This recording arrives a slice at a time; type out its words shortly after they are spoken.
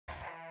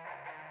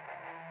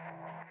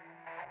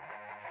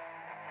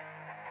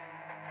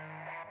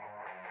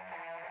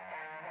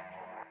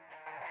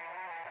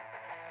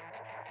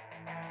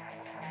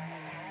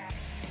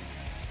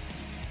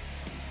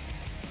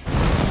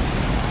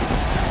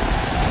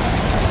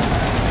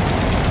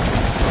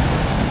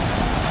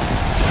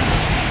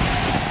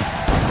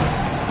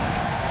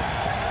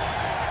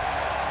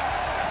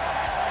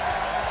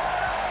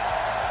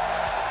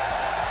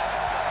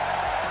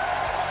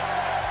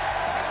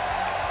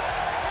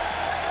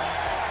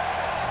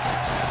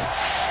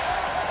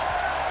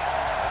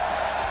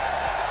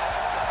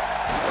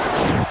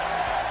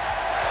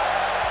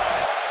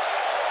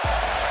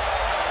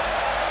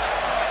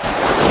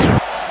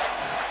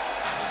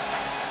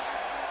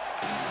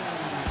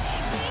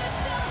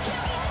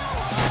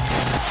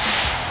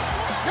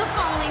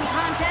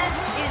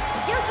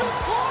scheduled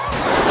for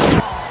one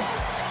fall,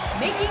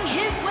 making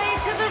his way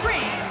to the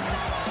ring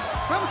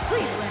from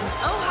Cleveland,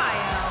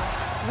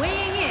 Ohio,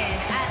 weighing in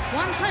at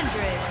 199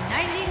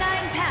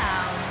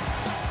 pounds,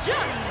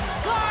 Johnny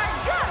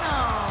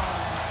Gargano.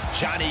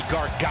 Johnny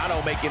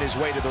Gargano making his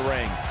way to the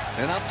ring.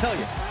 And I'll tell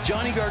you,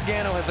 Johnny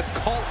Gargano has a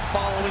cult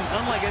following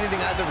unlike anything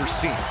I've ever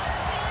seen.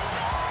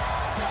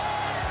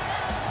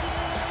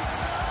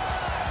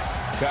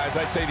 Guys,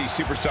 I'd say these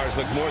superstars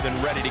look more than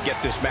ready to get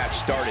this match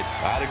started.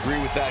 I'd agree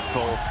with that,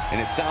 Cole.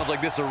 And it sounds like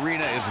this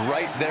arena is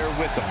right there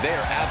with them. They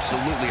are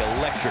absolutely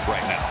electric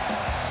right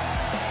now.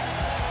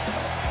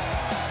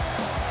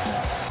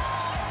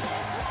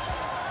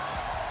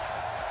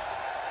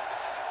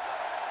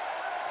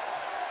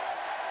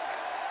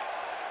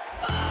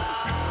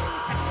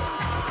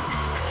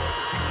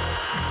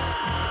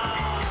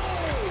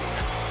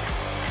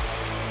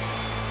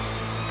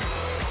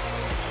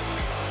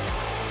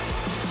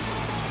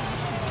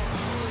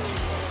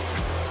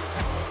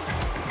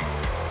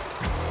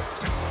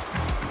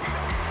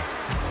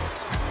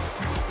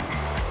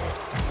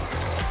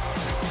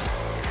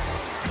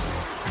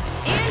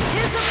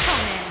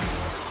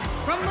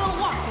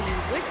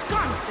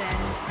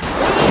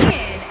 Weighing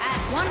in at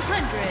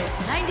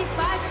 195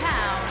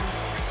 pounds,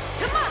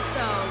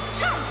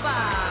 Ciampa.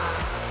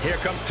 Here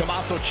comes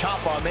Tommaso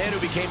Ciampa, a man who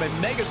became a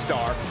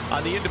megastar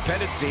on the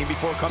independent scene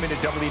before coming to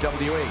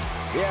WWE.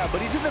 Yeah,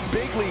 but he's in the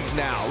big leagues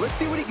now. Let's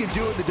see what he can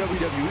do in the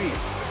WWE.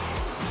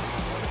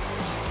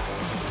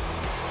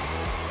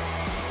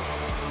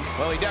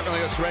 Well, he definitely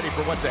looks ready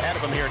for what's ahead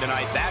of him here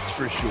tonight, that's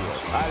for sure.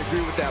 I'd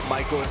agree with that,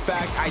 Michael. In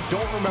fact, I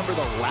don't remember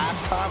the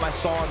last time I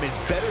saw him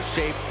in better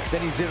shape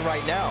than he's in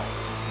right now.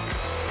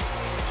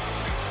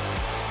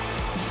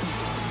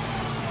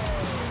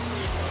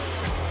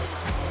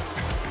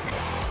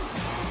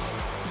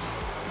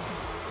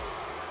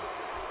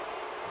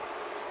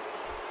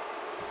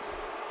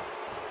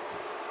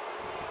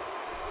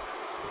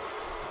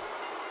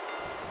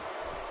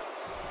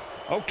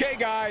 Okay,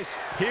 guys,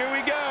 here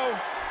we go.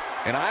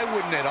 And I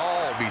wouldn't at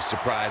all be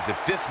surprised if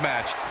this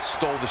match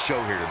stole the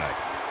show here tonight.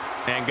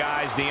 And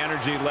guys, the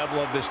energy level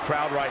of this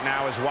crowd right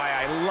now is why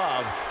I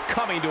love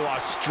coming to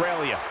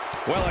Australia.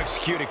 Well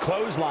executed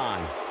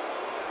clothesline.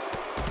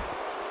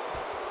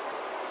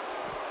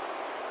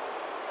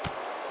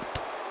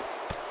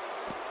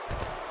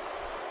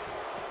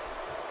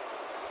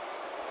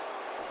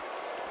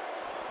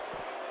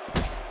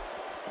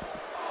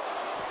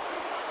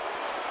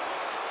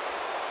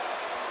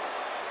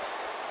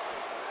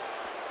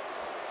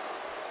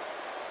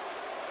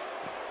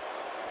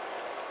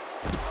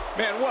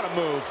 Man, what a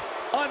move.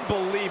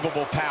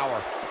 Unbelievable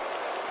power.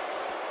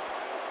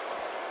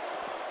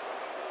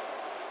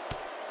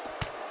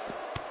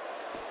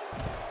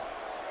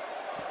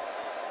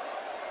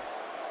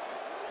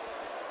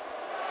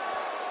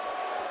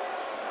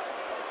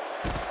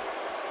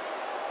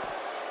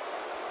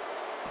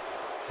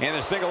 And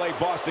the single leg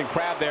Boston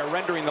Crab there,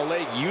 rendering the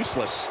leg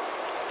useless.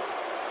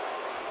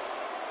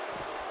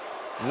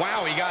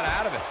 Wow, he got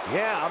out of it.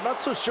 Yeah, I'm not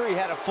so sure he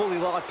had it fully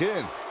locked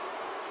in.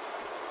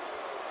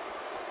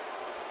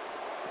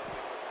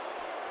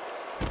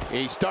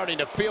 He's starting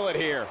to feel it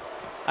here.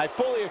 I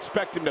fully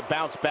expect him to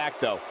bounce back,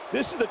 though.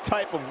 This is the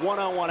type of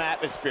one-on-one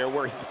atmosphere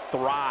where he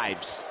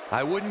thrives.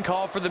 I wouldn't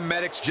call for the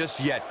medics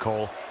just yet,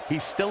 Cole. He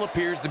still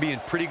appears to be in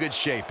pretty good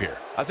shape here.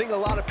 I think a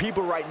lot of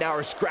people right now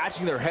are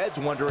scratching their heads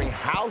wondering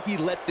how he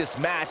let this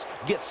match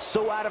get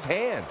so out of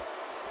hand.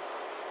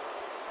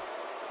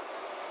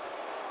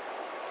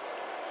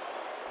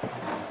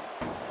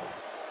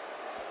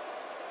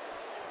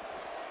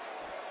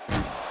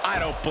 I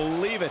don't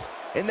believe it.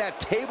 And that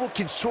table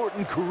can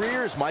shorten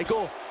careers,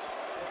 Michael.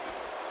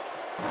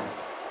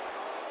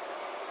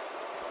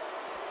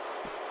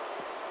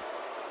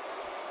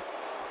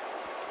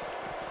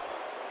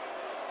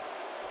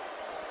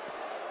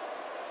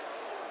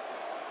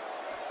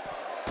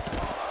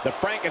 The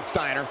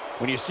Frankensteiner,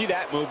 when you see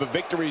that move, a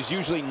victory is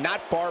usually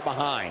not far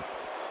behind.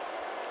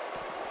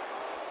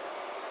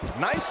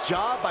 Nice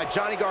job by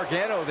Johnny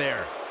Gargano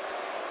there.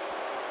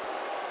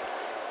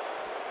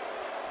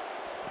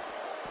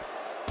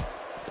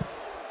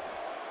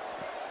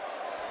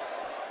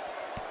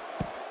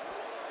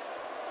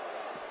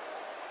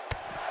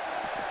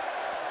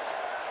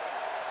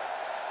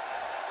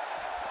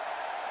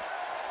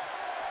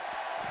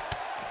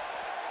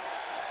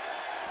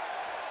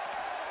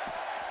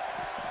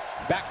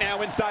 Back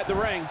now inside the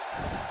ring.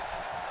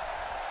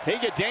 They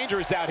get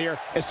dangerous out here,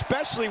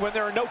 especially when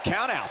there are no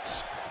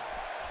countouts.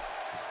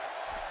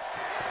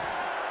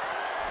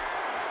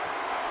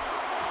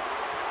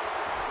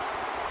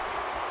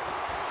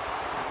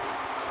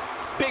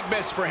 Big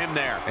miss for him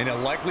there. And he'll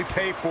likely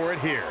pay for it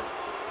here.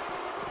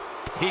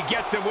 He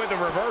gets it with a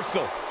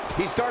reversal.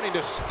 He's starting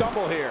to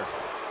stumble here,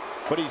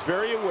 but he's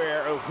very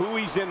aware of who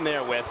he's in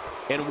there with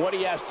and what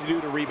he has to do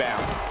to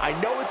rebound. I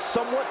know it's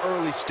somewhat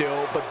early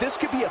still, but this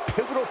could be a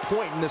pivotal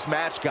point in this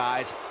match,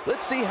 guys.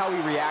 Let's see how he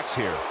reacts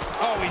here.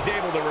 Oh, he's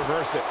able to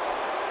reverse it.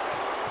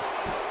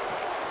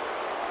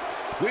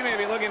 We may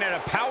be looking at a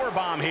power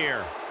bomb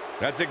here.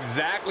 That's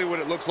exactly what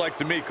it looks like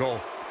to me,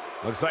 Cole.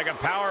 Looks like a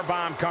power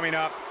bomb coming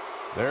up.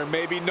 There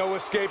may be no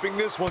escaping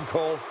this one,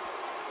 Cole.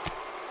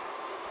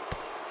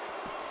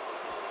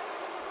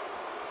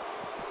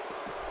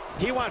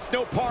 He wants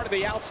no part of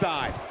the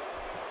outside.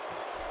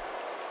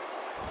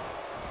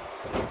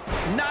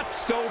 Not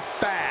so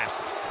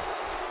fast.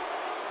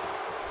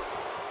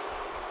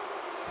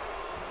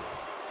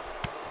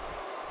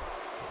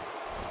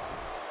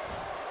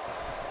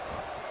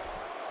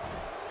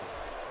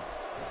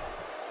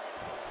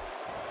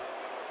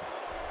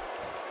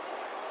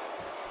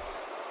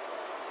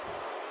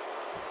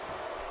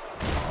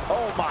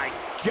 Oh my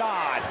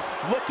God,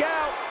 look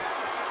out.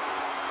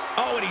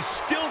 Oh, and he's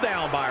still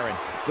down, Byron.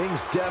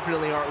 Things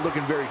definitely aren't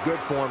looking very good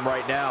for him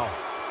right now.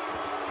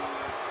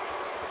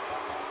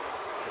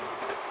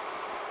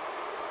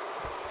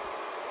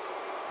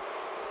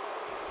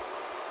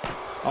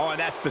 Oh, and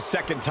that's the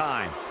second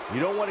time. You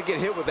don't want to get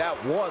hit with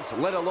that once,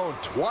 let alone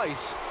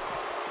twice.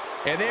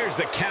 And there's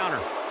the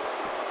counter.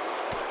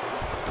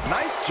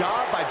 Nice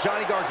job by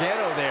Johnny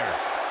Gargano there.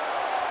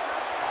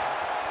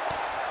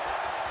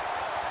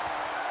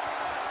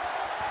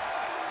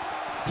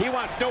 He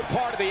wants no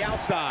part of the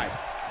outside.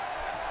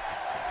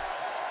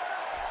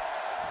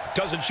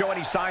 Doesn't show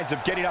any signs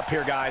of getting up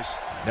here, guys.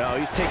 No,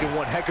 he's taking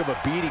one heck of a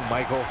beating,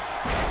 Michael.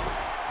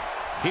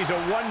 He's a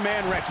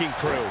one-man wrecking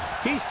crew.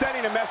 He's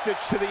sending a message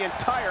to the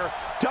entire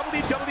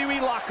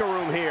WWE locker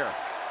room here.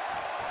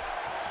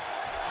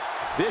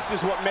 This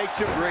is what makes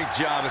him... Great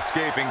job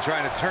escaping,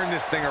 trying to turn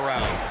this thing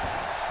around.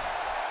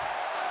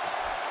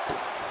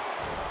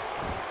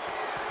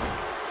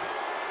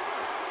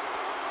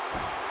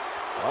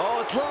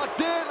 Oh, it's locked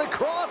in, the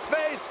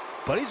crossface.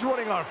 But he's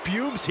running on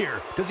fumes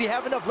here. Does he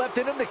have enough left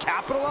in him to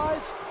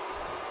capitalize?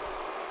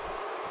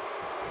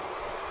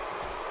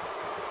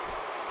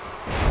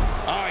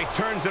 Oh, he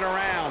turns it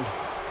around.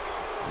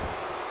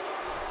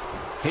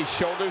 His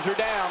shoulders are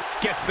down.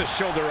 Gets the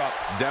shoulder up.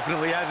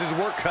 Definitely has his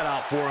work cut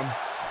out for him.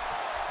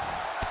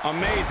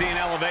 Amazing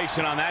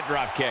elevation on that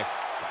drop kick.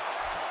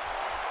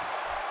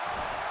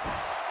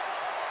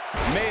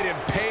 Made him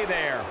pay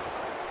there.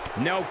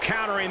 No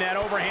countering that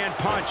overhand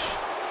punch.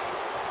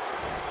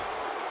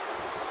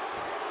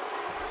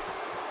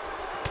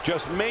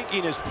 Just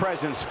making his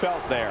presence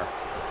felt there.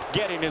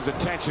 Getting his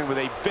attention with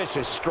a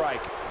vicious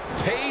strike.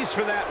 Pays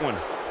for that one.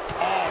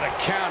 Oh, the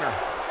counter.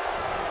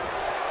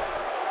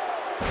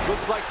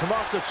 Looks like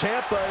Tommaso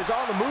Ciampa is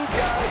on the move,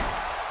 guys.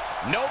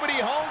 Nobody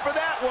home for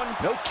that one.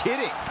 No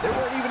kidding. There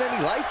weren't even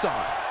any lights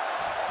on.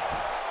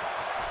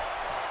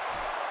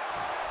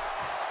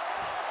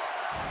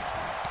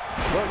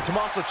 Look,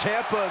 Tommaso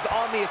Ciampa is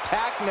on the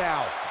attack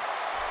now.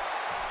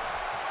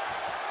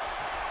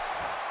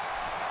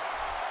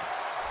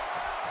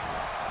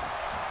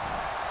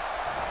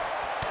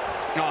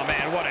 Oh,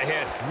 man, what a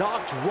hit.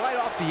 Knocked right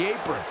off the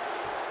apron.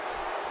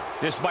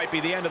 This might be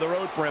the end of the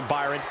road for him,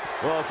 Byron.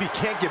 Well, if he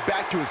can't get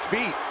back to his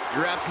feet,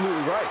 you're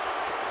absolutely right.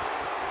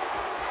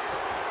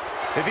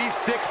 If he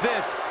sticks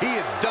this, he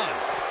is done.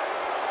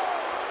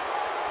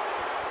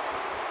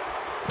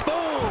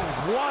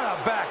 Boom! What a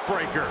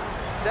backbreaker.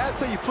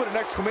 That's how you put an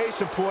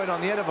exclamation point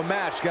on the end of a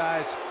match,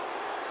 guys.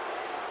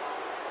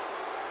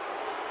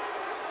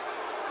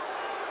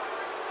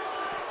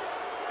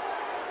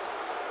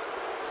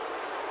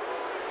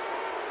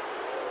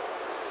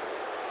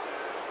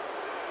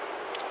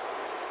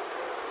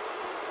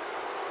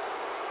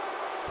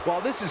 While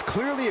this is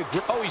clearly a...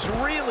 Oh, he's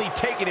really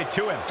taking it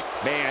to him.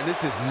 Man,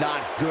 this is not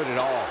good at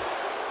all.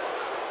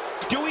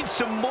 Doing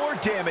some more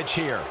damage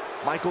here.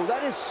 Michael,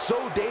 that is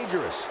so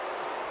dangerous.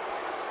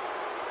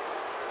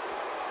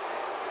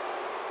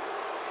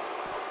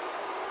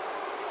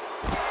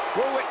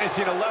 We're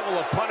witnessing a level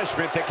of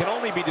punishment that can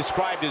only be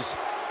described as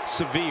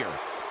severe.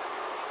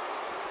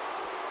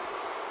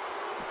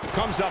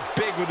 Comes up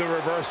big with the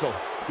reversal.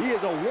 He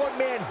is a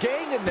one-man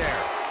gang in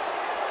there.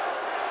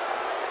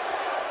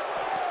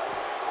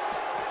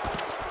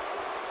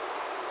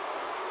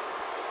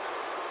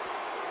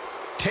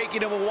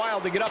 Taking him a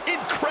while to get up.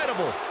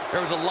 Incredible.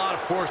 There was a lot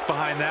of force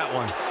behind that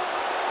one.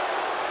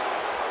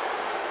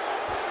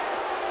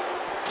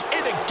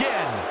 And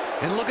again.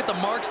 And look at the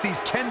marks these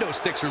kendo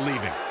sticks are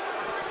leaving.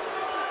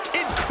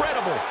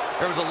 Incredible.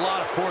 There was a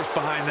lot of force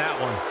behind that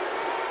one.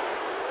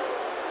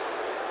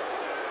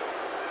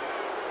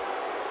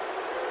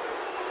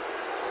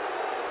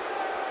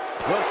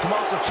 Look,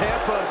 Tommaso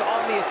Ciampa is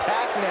on the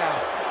attack now.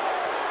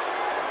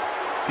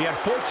 The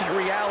unfortunate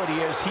reality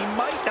is he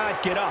might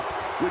not get up.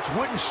 Which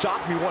wouldn't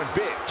shock me one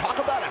bit. Talk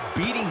about a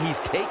beating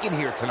he's taken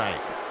here tonight.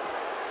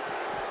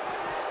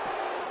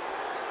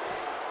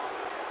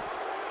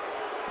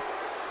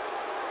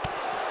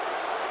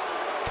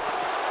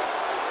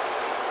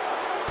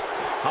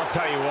 I'll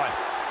tell you what,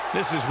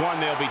 this is one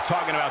they'll be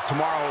talking about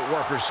tomorrow at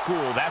work or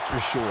school, that's for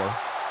sure.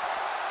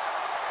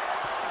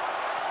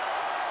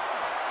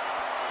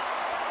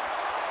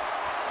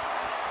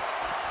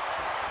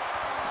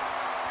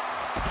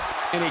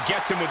 And he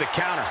gets him with the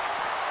counter.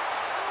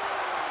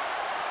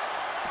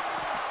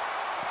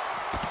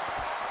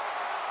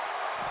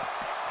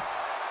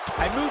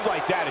 A move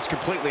like that is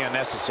completely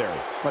unnecessary,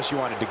 unless you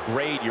want to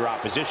degrade your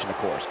opposition, of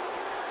course.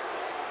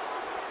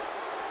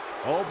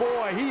 Oh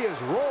boy, he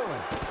is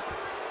rolling.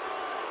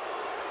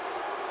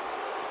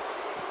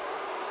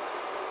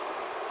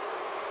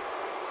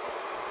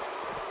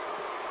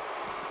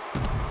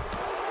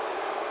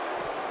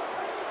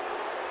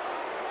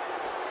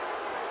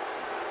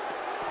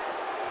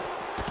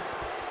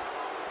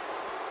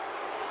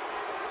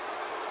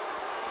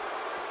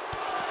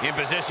 In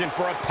position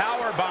for a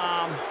power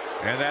bomb.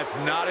 And that's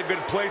not a good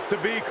place to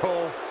be,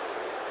 Cole.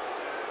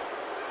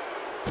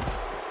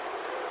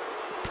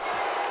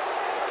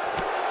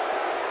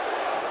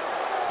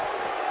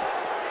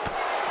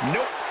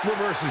 Nope,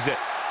 reverses it.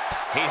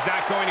 He's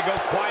not going to go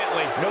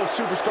quietly. No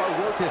superstar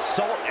worth his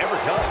salt ever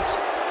does.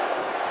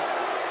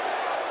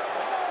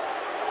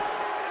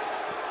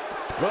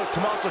 Look,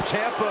 Tommaso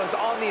Ciampa is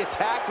on the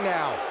attack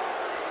now.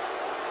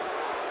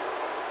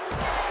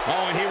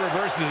 Oh, and he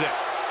reverses it.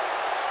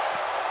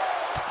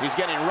 He's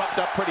getting roughed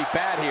up pretty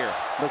bad here.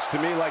 Looks to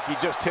me like he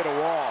just hit a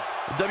wall.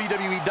 The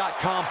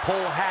WWE.com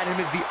poll had him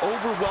as the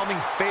overwhelming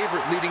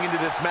favorite leading into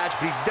this match,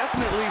 but he's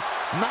definitely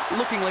not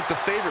looking like the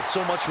favorite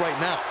so much right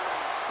now.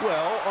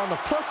 Well, on the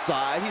plus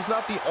side, he's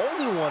not the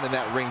only one in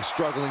that ring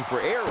struggling for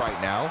air right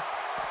now.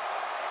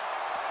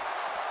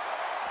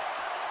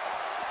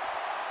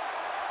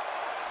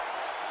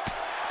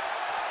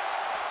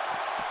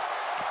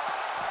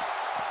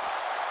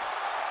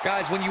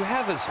 Guys, when you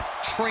have as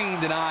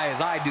trained an eye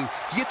as I do,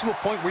 you get to a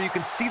point where you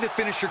can see the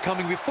finisher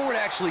coming before it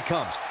actually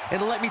comes.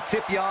 And let me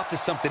tip you off to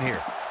something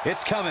here.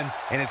 It's coming,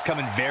 and it's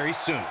coming very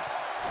soon.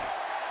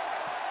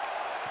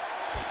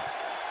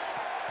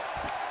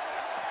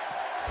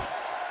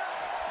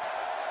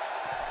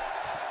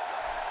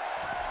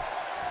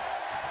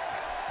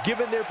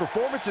 Given their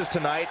performances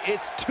tonight,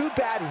 it's too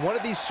bad one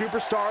of these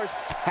superstars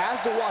has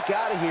to walk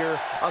out of here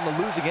on the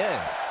losing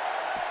end.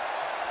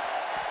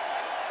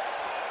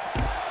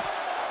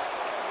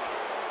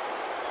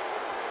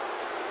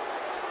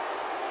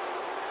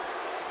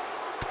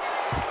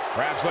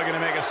 Perhaps looking to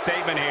make a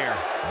statement here.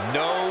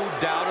 No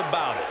doubt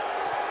about it.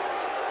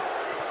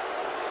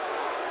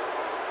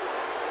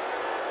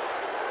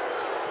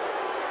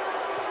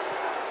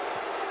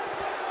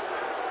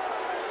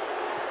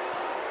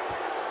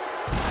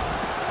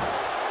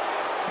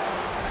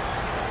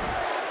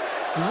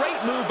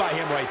 Great move by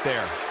him right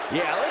there.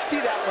 Yeah, let's see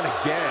that one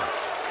again.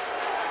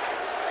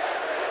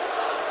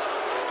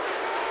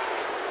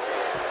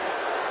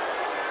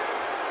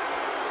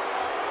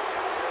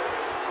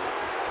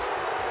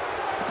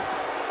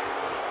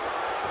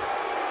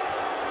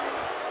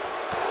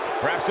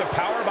 Perhaps a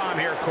powerbomb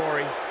here,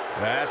 Corey.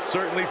 That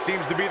certainly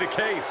seems to be the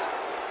case.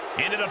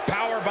 Into the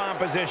powerbomb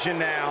position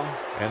now.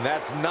 And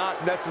that's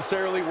not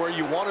necessarily where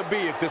you want to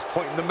be at this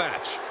point in the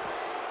match.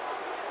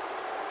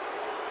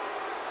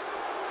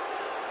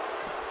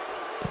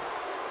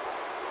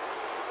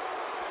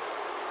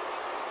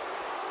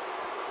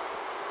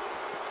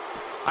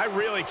 I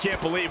really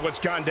can't believe what's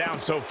gone down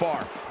so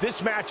far.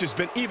 This match has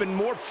been even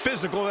more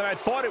physical than I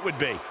thought it would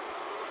be.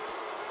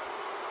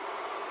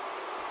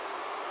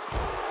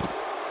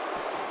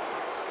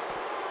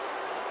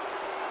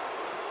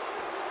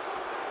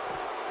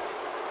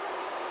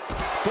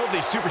 Both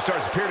these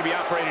superstars appear to be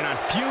operating on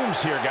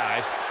fumes here,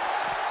 guys.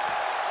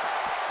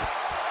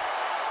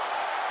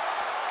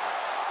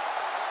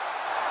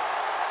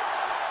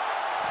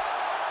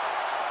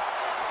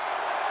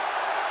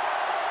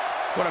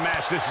 What a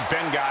match this has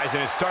been, guys,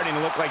 and it's starting to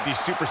look like these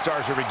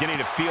superstars are beginning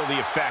to feel the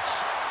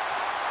effects.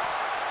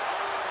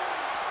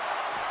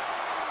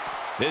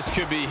 This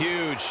could be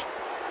huge.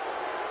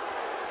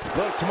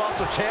 Look,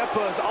 Tommaso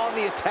Ciampa is on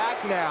the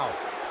attack now.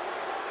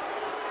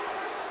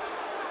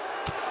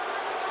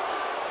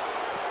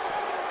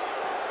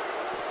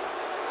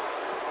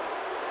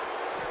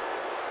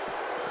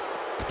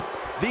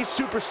 These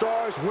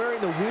superstars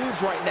wearing the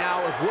wounds right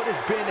now of what has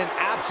been an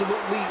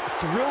absolutely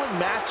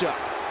thrilling matchup.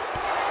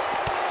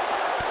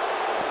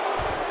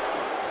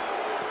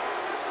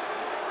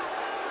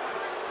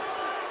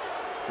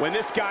 When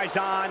this guy's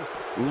on,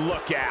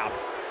 look out.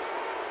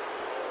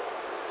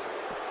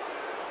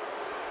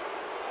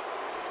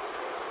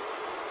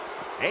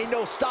 Ain't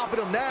no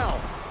stopping him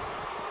now.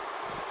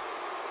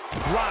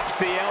 Drops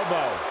the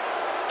elbow.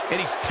 And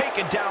he's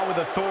taken down with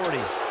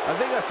authority. I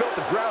think I felt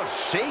the ground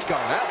shake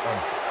on that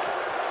one.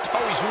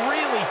 Oh, he's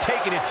really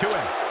taking it to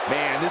him.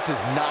 Man, this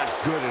is not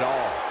good at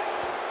all.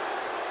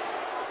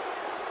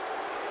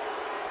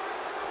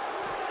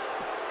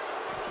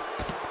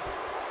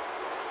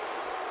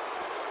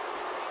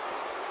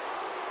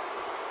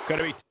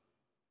 Gonna be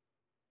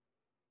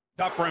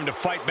tough for him to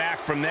fight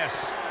back from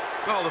this.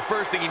 Well, the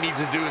first thing he needs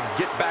to do is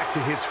get back to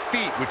his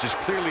feet, which is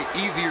clearly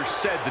easier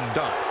said than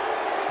done.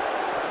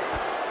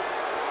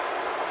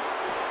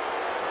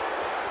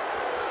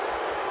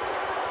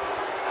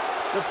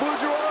 The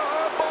Fujiwara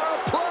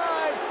armbar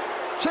applied.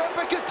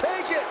 Ciampa can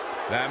take it.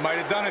 That might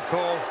have done it,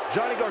 Cole.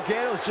 Johnny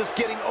Gargano is just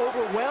getting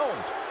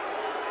overwhelmed.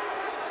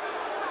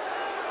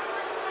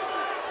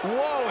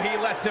 Whoa, he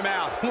lets him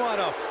out. What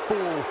a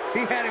fool.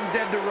 He had him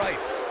dead to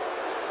rights.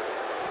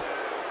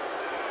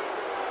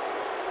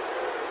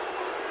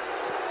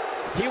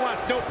 He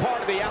wants no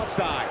part of the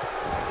outside.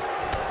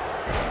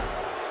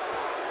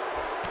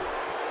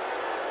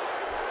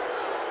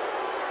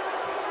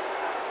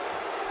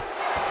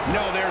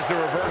 No, there's the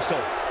reversal.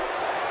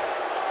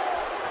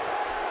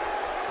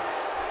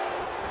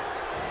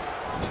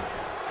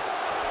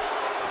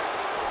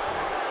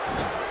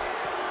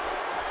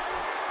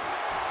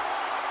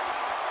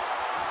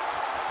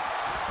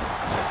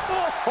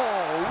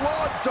 Oh,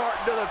 lawn dart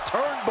into the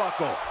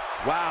turnbuckle.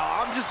 Wow,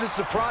 I'm just as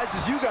surprised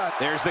as you got.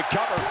 There's the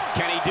cover.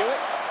 Can he do it?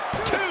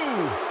 2.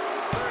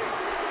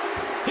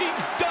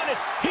 He's done it.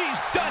 He's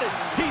done it.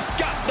 He's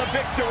got the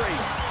victory.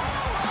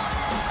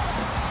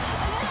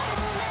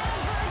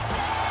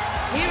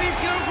 Here is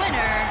your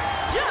winner,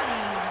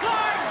 Johnny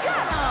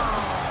Gargano.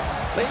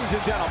 Ladies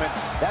and gentlemen,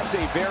 that's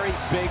a very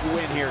big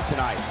win here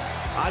tonight.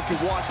 I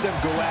could watch them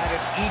go at it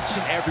each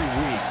and every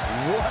week.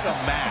 What a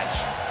match.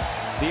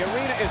 The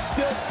arena is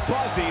still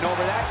buzzing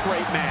over that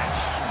great match.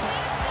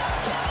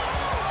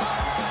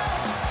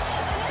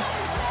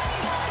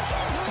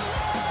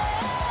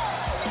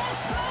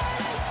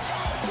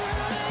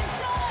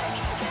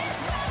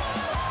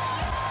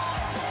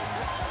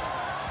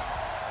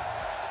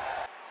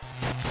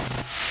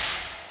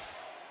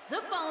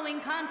 The following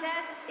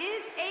contest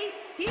is a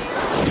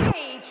steel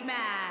cage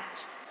match.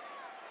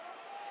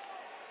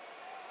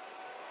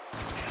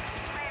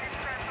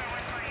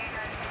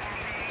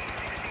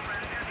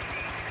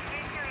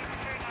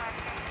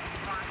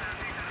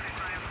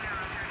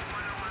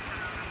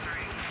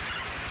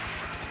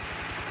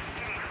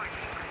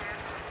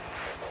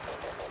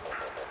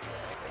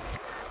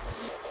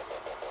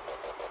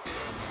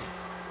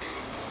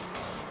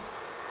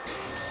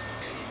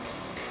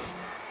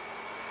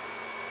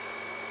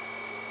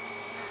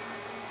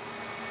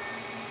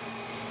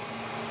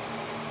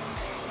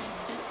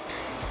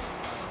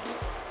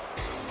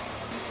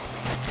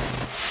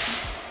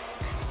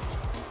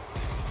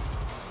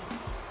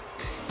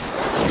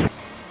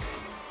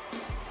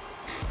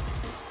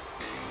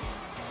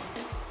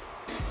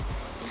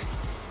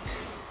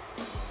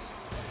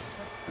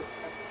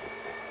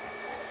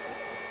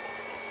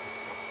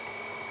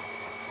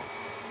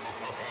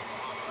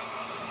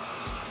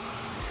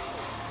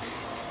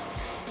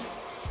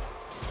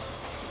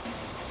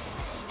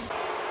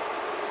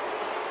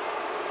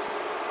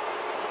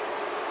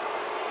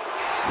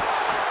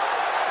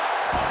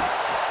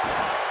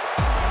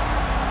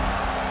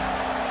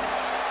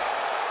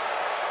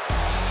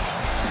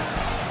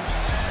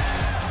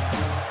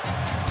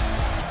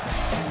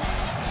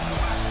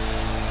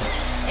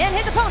 And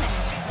his opponents,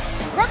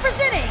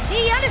 representing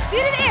the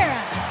Undisputed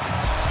Era,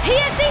 he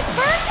is the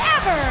first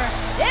ever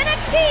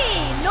NXT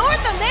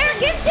North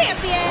American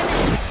Champion,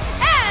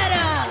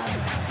 Adam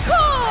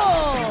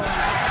Cole.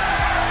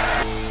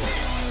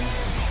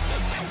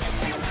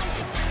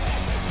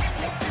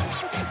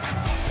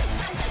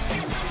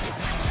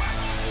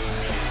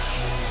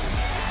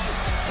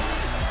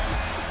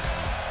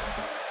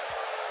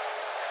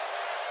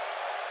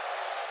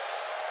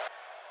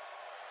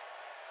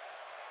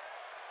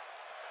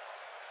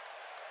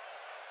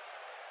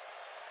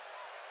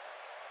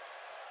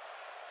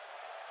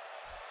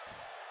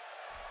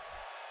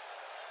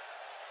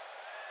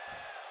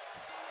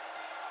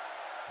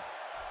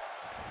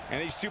 And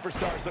these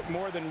superstars look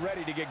more than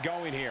ready to get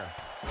going here.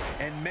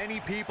 And many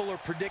people are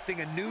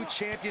predicting a new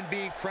champion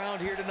being crowned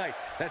here tonight.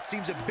 That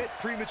seems a bit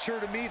premature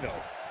to me,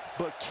 though.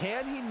 But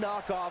can he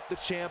knock off the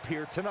champ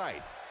here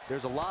tonight?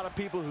 There's a lot of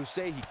people who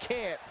say he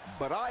can't,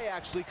 but I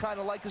actually kind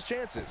of like his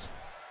chances.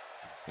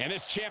 And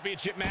this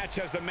championship match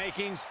has the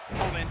makings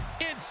of an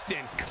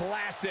instant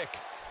classic.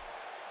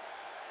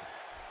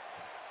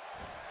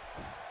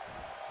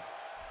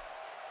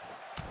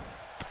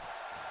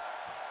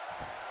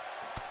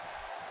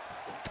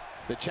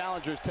 The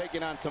challenger's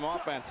taking on some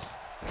offense.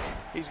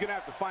 He's going to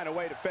have to find a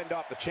way to fend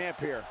off the champ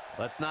here.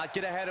 Let's not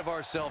get ahead of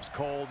ourselves,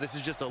 Cole. This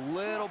is just a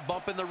little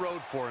bump in the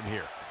road for him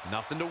here.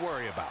 Nothing to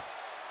worry about.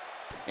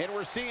 And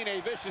we're seeing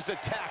a vicious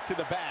attack to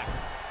the back.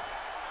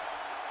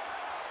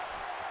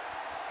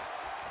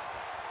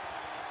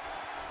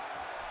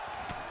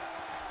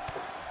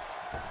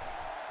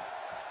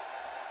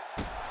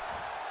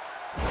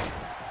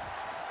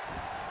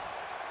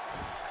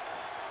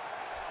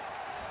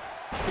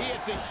 He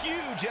hits a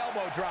huge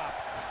elbow drop.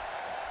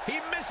 He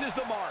misses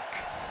the mark.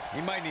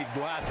 He might need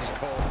glasses,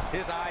 Cole.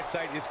 His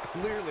eyesight is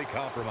clearly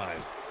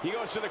compromised. He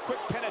goes for the quick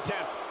pin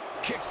attempt.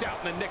 Kicks out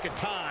in the nick of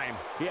time.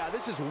 Yeah,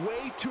 this is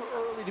way too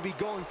early to be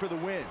going for the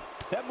win.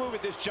 That move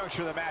at this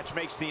juncture of the match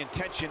makes the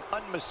intention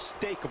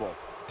unmistakable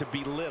to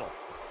belittle.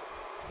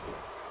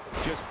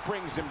 Just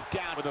brings him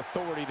down with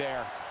authority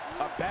there.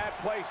 A bad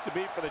place to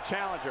be for the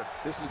challenger.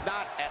 This is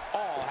not at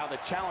all how the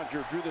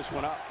challenger drew this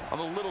one up.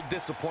 I'm a little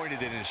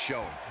disappointed in his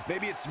showing.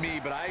 Maybe it's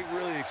me, but I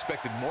really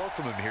expected more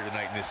from him here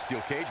tonight in this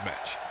steel cage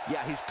match.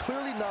 Yeah, he's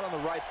clearly not on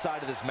the right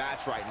side of this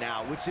match right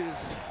now, which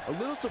is a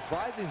little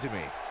surprising to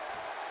me.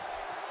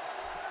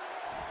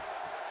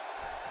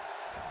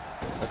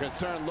 A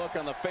concerned look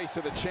on the face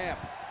of the champ.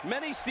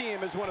 Many see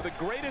him as one of the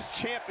greatest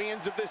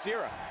champions of this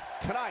era.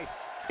 Tonight,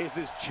 is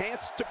his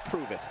chance to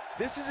prove it.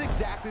 This is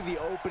exactly the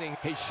opening.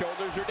 His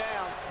shoulders are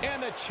down,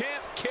 and the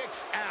champ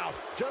kicks out.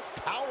 Just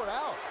powered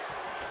out.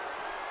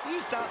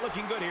 He's not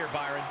looking good here,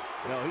 Byron.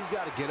 No, he's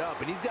got to get up,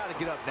 and he's got to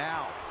get up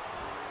now.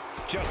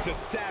 Just a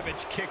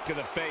savage kick to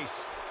the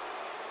face.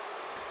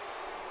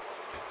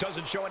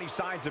 Doesn't show any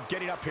signs of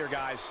getting up here,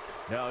 guys.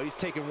 No, he's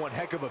taking one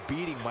heck of a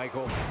beating,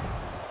 Michael.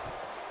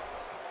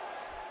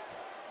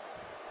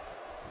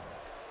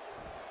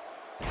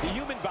 The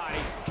human body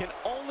can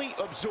only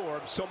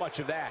absorb so much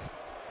of that.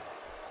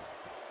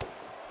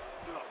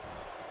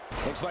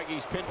 Looks like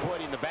he's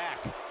pinpointing the back.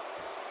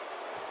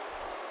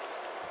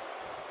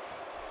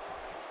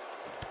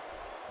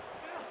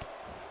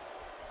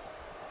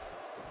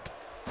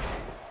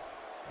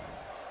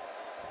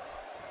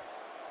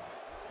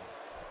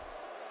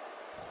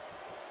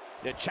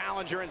 The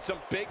challenger in some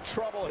big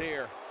trouble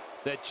here.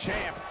 The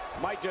champ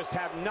might just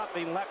have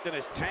nothing left in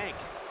his tank.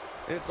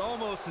 It's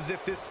almost as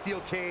if this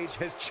steel cage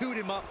has chewed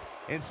him up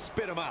and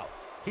spit him out.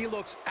 He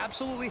looks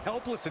absolutely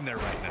helpless in there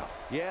right now.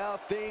 Yeah,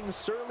 things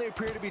certainly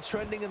appear to be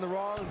trending in the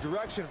wrong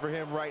direction for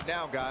him right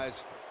now,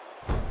 guys.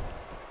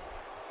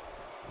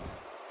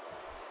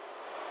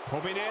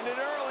 Hoping to end it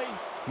early.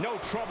 No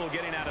trouble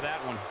getting out of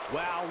that one.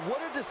 Wow,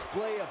 what a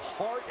display of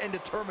heart and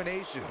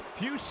determination.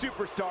 Few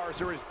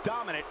superstars are as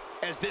dominant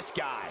as this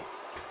guy.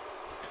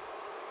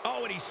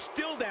 Oh, and he's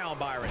still down,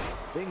 Byron.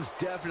 Things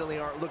definitely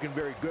aren't looking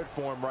very good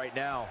for him right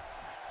now.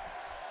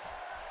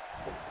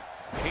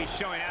 He's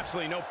showing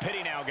absolutely no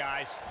pity now,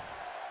 guys.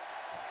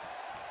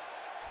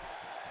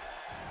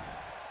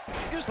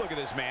 Just look at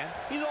this man.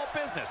 He's all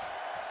business.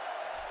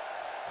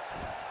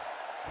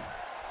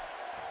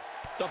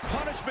 The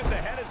punishment the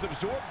head has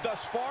absorbed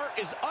thus far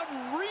is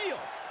unreal.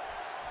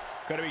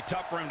 Gonna be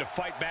tough for him to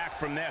fight back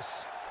from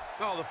this.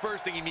 Oh, the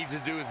first thing he needs to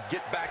do is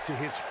get back to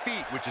his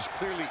feet, which is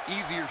clearly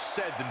easier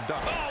said than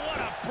done. Oh, what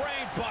a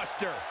brain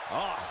buster.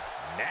 Oh,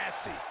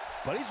 nasty.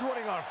 But he's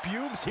running on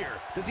fumes here.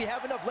 Does he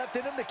have enough left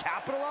in him to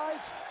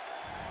capitalize?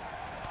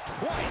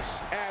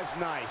 Twice as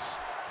nice.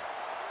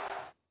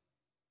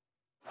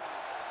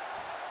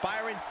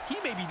 Byron, he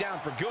may be down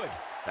for good.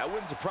 That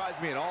wouldn't surprise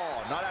me at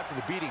all, not after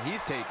the beating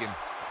he's taken.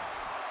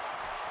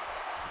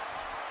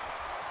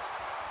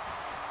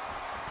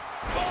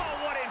 Oh,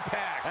 what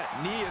impact. That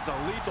knee is a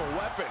lethal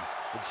weapon.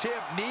 The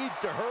champ needs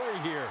to hurry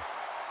here.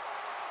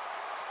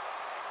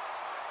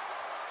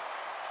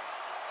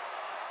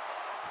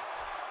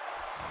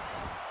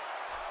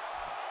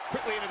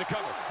 Quickly into the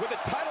cover with the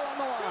title on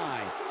the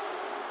line.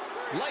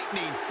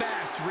 Lightning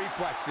fast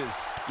reflexes.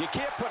 You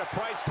can't put a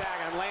price tag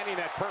on landing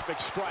that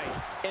perfect strike,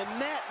 and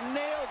that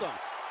nailed him.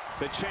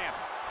 The champ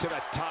to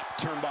the top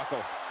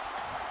turnbuckle.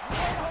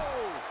 Oh!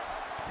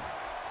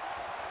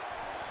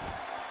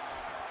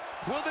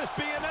 Will this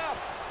be enough?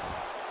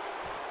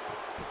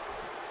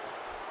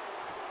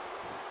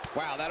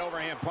 Wow, that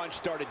overhand punch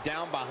started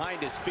down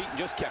behind his feet and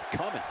just kept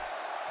coming.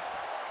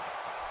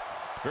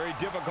 Very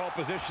difficult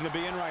position to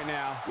be in right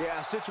now.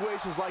 Yeah,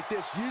 situations like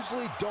this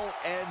usually don't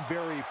end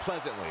very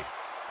pleasantly.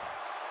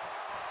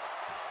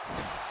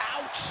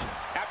 Ouch!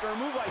 After a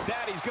move like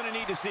that, he's going to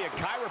need to see a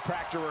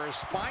chiropractor or a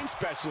spine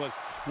specialist,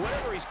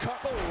 whatever he's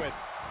comfortable with.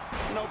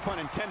 No pun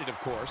intended, of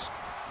course.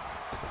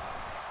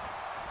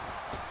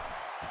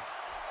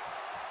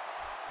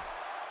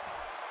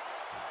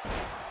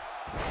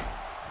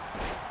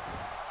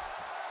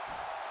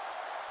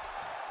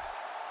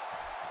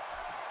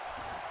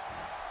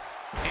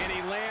 And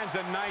he lands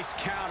a nice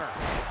counter.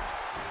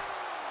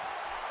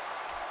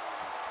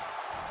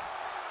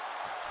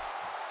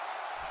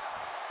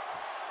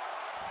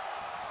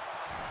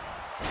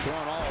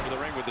 Thrown all over the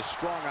ring with a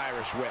strong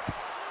Irish whip.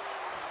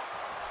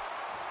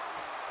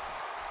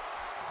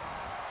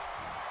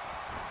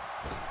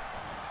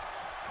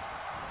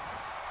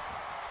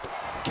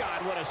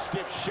 God, what a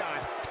stiff shot.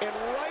 And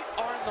right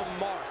on the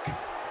mark.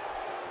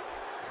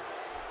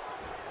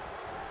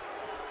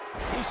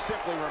 He's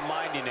simply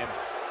reminding him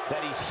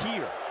that he's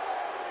here.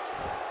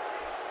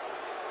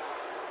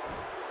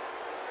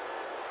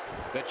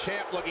 The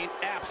champ looking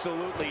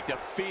absolutely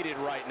defeated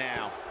right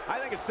now. I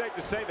think it's safe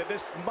to say that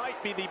this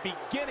might be the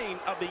beginning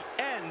of the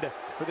end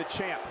for the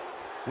champ.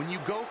 When you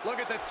go look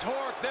at the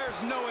torque,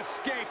 there's no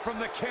escape from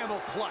the camel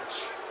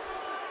clutch.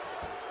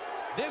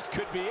 This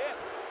could be it.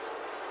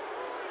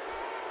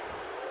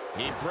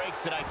 He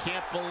breaks it. I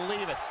can't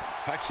believe it.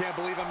 I can't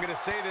believe I'm going to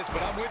say this,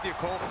 but I'm with you,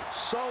 Cole.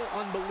 So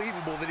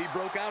unbelievable that he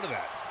broke out of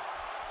that.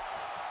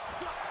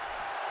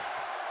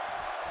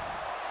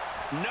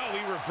 No,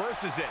 he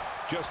reverses it.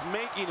 Just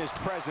making his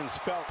presence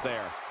felt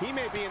there. He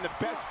may be in the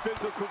best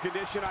physical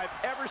condition I've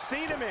ever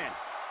seen him in.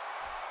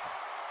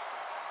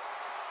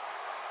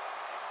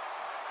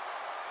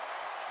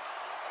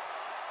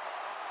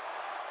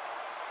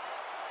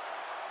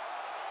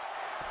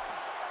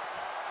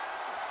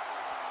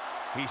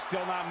 He's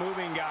still not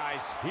moving,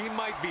 guys. He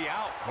might be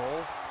out,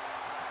 Cole.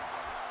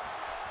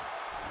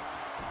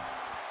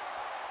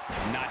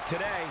 Not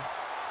today.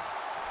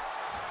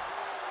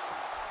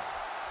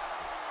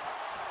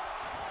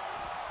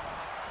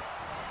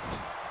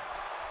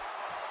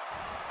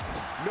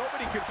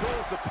 Nobody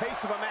controls the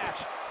pace of a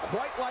match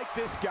quite like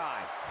this guy.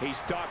 He's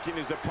stalking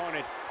his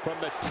opponent from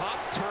the top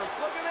turn.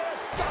 Look at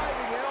this,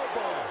 diving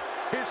elbow.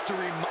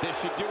 History.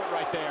 This should do it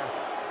right there.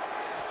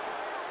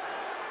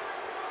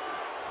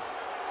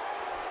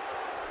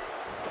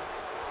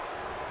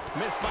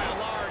 Missed by a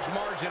large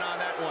margin on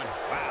that one.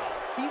 Wow,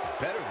 he's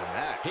better than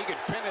that. He could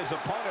pin his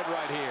opponent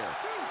right here.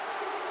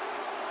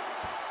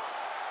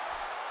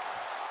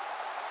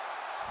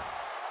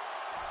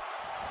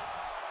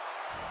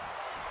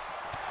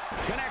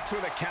 Connects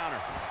with a counter.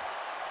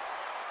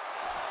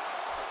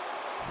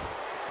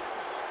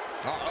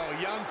 Uh-oh,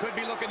 Young could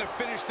be looking to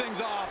finish things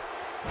off.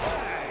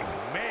 Bang,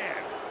 man,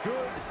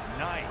 good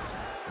night.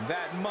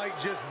 That might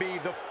just be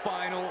the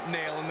final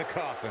nail in the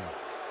coffin.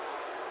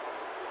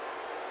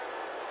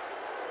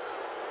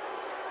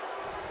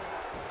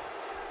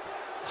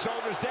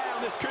 Shoulders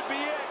down, this could be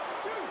it.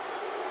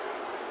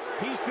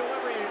 He's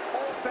delivering an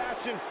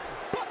old-fashioned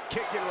butt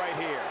kicking right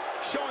here.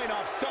 Showing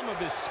off some of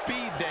his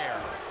speed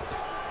there.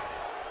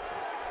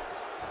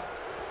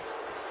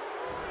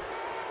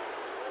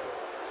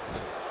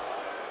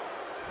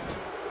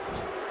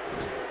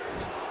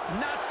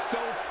 Not so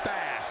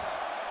fast.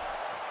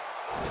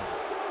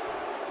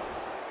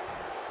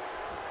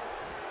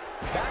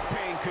 Back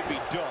pain could be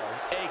dull,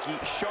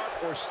 achy, sharp,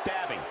 or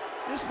stabbing.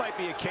 This might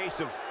be a case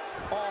of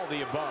all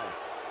the above.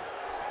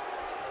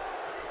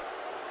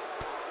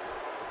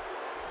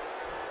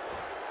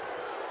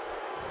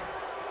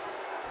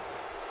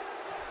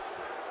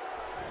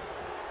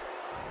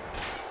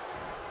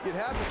 You'd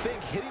have to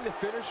think hitting the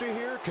finisher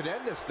here could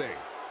end this thing.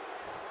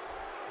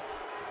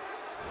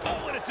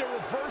 Oh, and it's a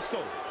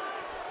reversal.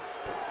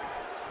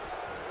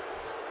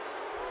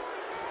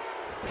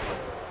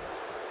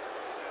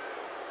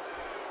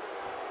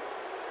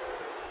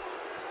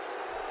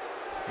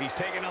 He's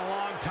taking a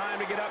long time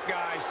to get up,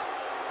 guys.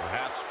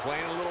 Perhaps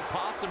playing a little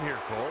possum here,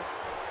 Cole.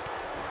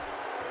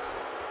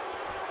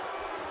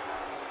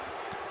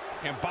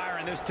 And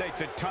Byron, this takes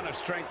a ton of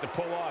strength to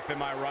pull off,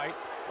 am I right?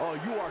 Oh,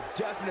 you are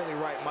definitely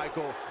right,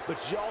 Michael, but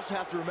you also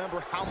have to remember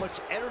how much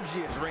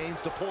energy it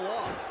drains to pull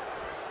off.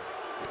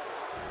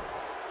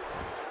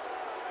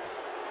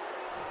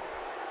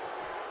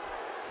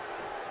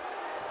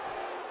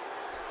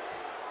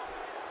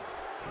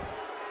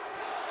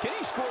 Can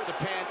he score the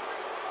pin?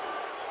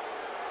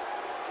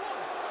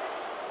 1,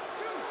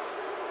 2,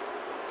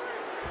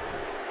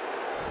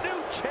 3.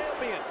 New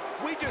champion.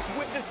 We just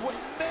witnessed what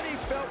many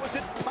felt was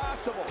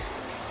impossible.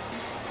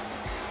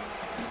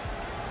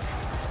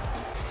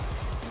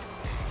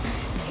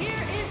 Here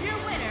is your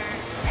winner,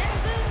 and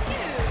the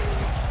new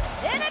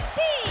NXT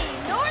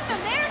North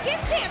American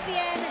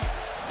Champion,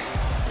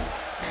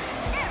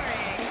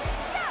 Eric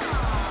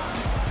Young.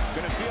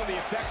 Gonna feel the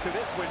effects of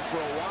this win for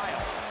a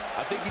while.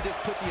 I think he just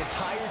put the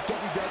entire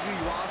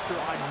WWE roster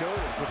on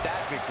notice with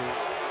that victory.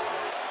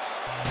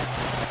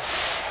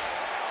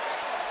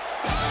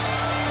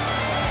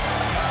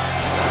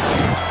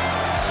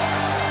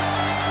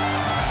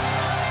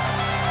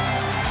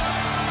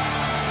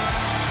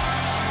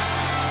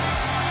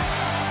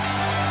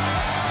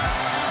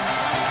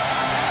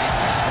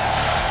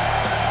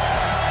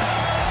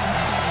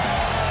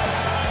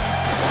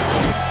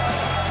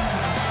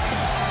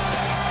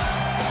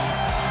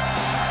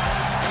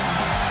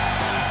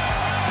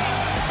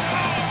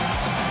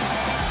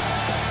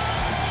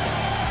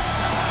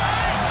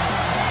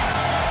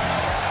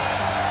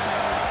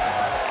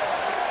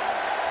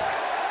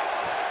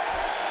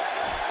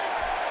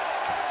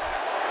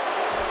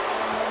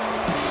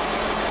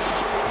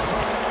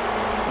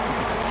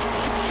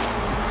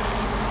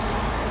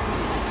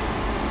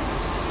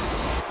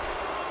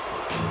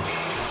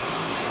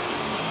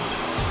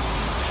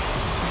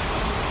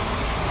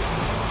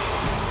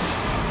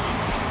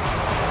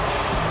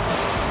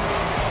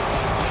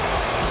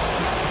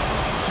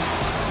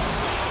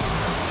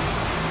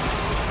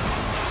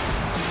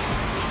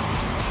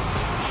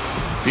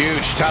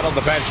 Huge title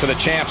defense for the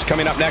champs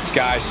coming up next,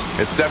 guys.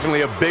 It's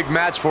definitely a big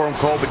match for them,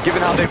 Cole, but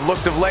given how they've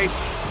looked of late,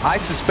 I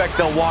suspect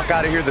they'll walk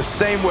out of here the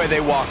same way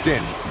they walked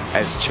in,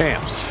 as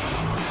champs.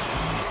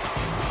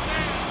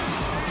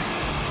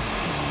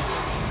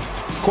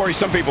 Corey,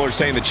 some people are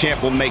saying the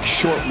champ will make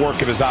short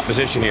work of his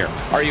opposition here.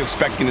 Are you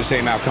expecting the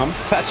same outcome?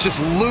 That's just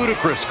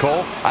ludicrous,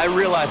 Cole. I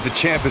realize the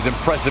champ is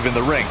impressive in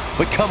the ring,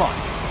 but come on.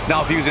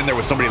 Now, if he was in there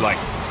with somebody like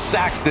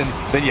Saxton,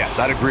 then yes,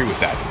 I'd agree with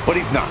that, but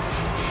he's not.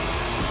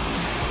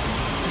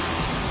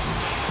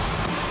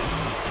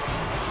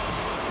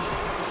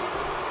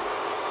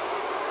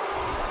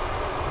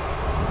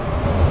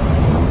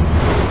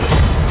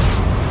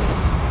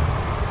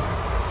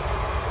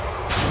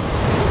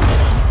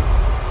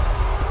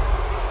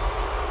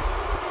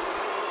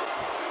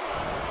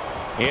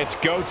 It's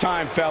go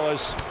time,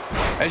 fellas.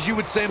 As you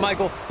would say,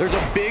 Michael, there's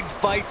a big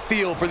fight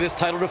feel for this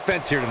title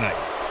defense here tonight.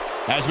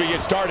 As we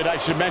get started, I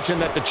should mention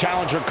that the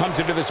challenger comes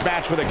into this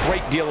match with a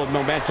great deal of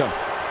momentum.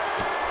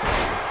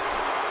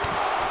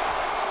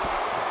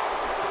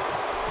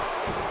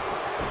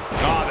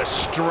 Oh, the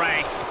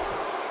strength.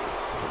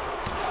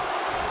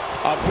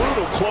 A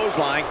brutal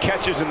clothesline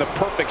catches in the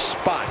perfect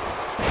spot.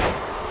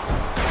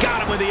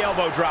 with the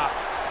elbow drop.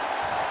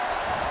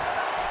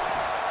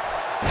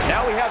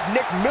 Now we have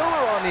Nick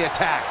Miller on the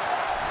attack.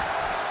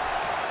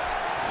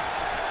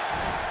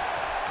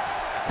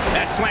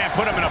 That slam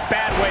put him in a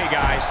bad way,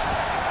 guys.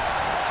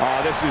 Oh,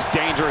 this is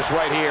dangerous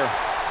right here.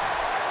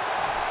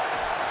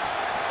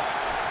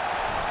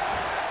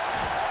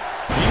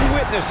 You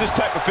witness this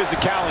type of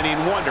physicality and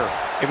wonder,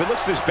 if it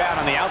looks this bad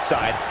on the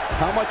outside,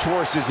 how much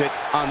worse is it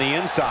on the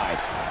inside?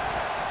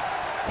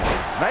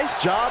 Nice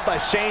job by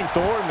Shane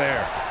Thorne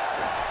there.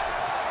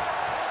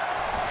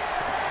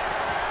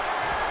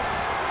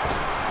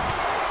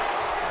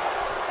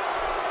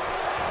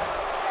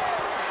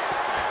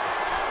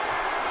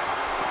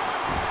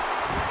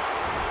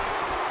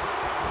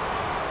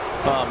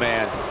 Oh,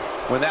 man.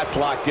 When that's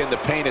locked in, the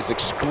pain is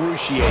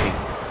excruciating.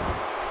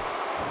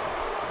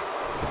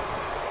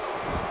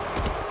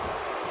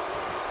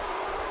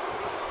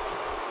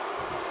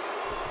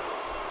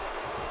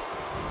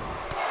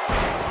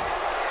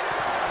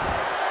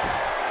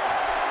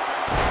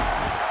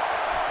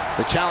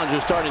 The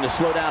challenger's starting to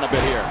slow down a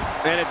bit here.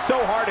 And it's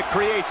so hard to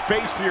create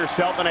space for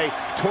yourself in a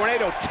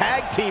tornado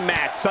tag team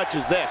match such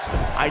as this.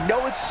 I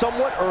know it's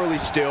somewhat early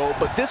still,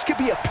 but this could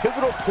be a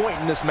pivotal point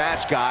in this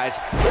match, guys.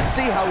 Let's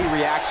see how he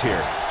reacts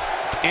here.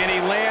 And he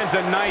lands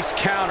a nice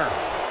counter.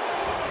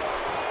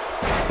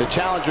 The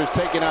challenger's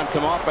taking on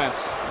some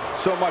offense.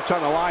 So much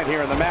on the line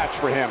here in the match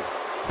for him.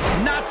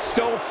 Not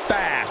so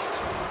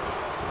fast.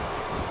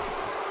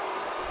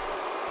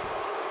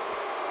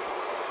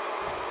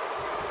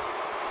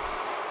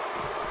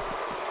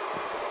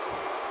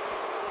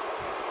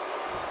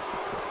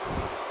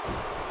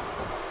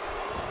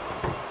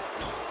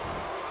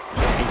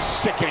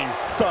 Sickening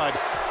thud.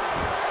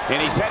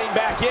 And he's heading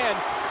back in.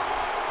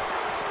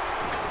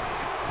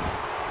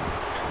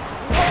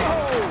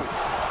 Whoa!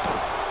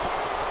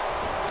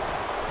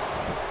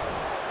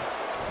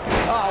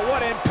 Oh,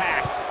 what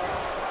impact.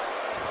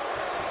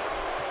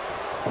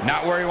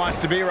 Not where he wants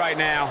to be right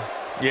now.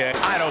 Yeah,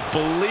 I don't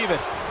believe it.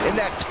 And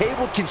that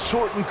table can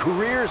shorten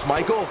careers,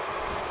 Michael.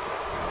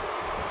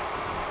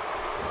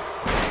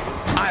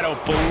 I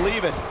don't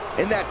believe it.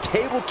 And that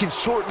table can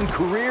shorten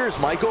careers,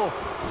 Michael.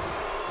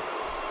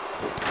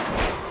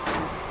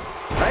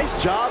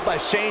 Nice job by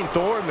Shane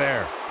Thorne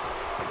there.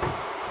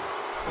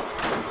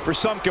 For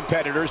some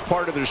competitors,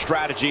 part of their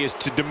strategy is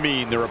to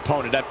demean their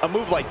opponent. A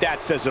move like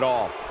that says it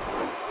all.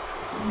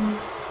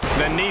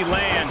 The knee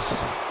lands.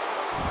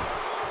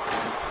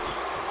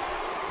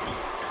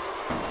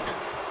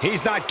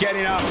 He's not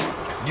getting up.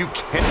 You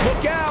can't.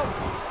 Look out.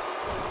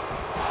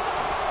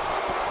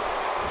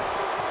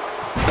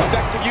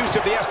 Effective use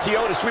of the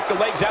STO to sweep the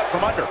legs out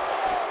from under.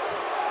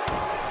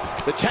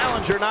 The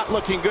challenger not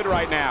looking good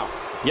right now.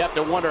 You have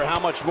to wonder how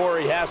much more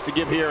he has to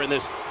give here in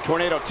this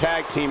tornado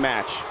tag team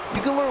match.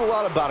 You can learn a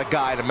lot about a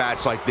guy in a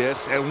match like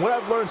this, and what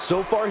I've learned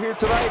so far here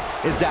tonight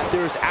is that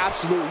there's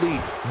absolutely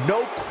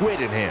no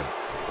quit in him.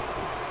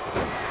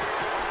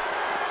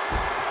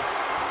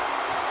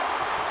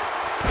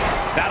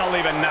 That'll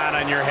leave a knot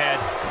on your head.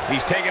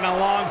 He's taking a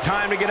long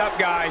time to get up,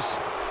 guys.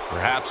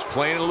 Perhaps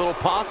playing a little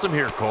possum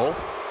here, Cole.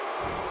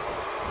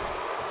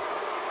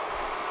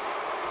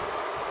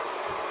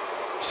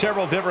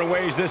 Several different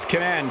ways this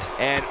can end.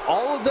 And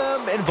all of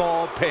them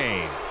involve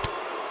pain.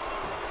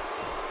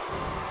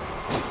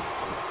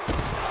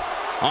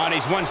 And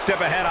he's one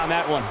step ahead on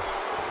that one.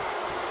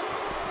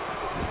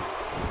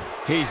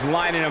 He's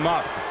lining him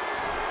up.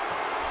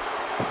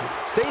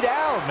 Stay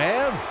down,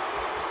 man.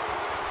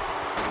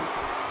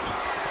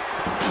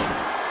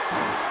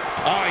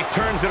 Oh, he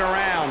turns it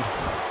around.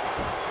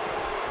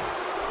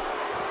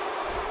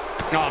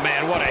 Oh,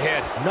 man, what a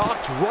hit.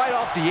 Knocked right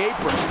off the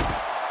apron.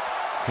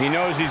 He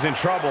knows he's in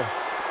trouble.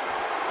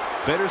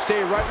 Better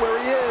stay right where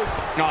he is.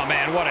 Oh,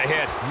 man, what a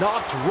hit.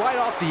 Knocked right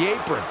off the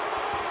apron.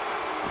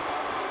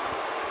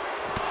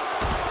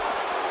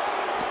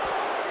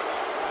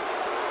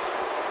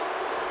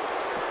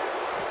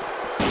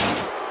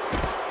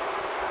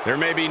 There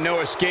may be no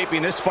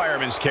escaping this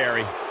fireman's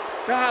carry.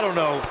 I don't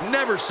know.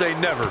 Never say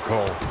never,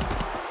 Cole.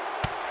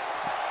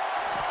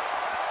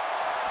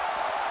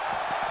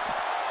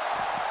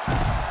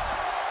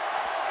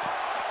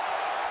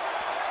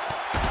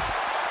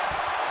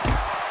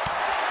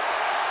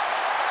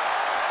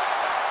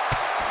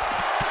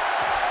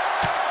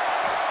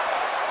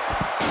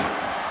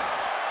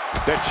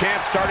 The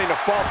champ's starting to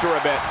falter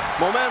a bit.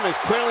 Momentum is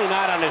clearly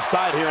not on his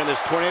side here in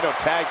this tornado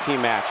tag team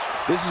match.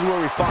 This is where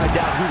we find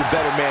out who the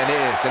better man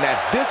is. And at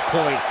this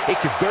point, it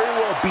could very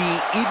well be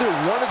either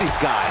one of these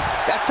guys.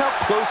 That's how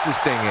close this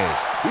thing is.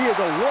 He has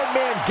a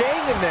one-man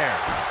gang in there.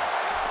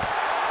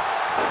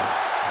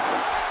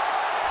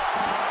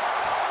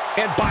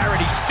 And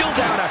Byron, he's still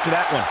down after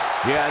that one.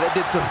 Yeah, that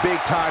did some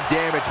big-time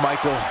damage,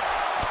 Michael.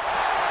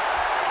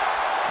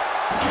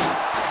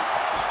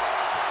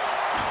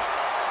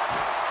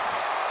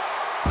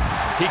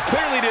 He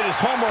clearly did his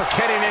homework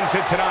heading into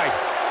tonight.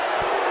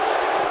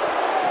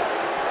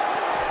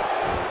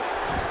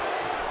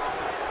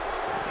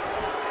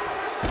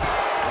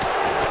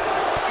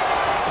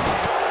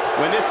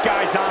 When this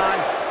guy's on,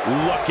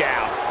 look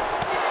out.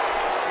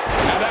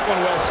 Now that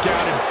one well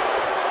scouted.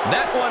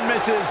 That one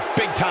misses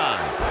big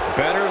time.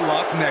 Better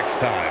luck next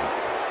time.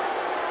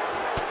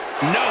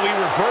 No, he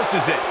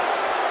reverses it.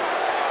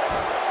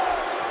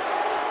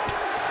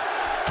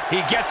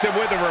 He gets it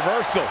with a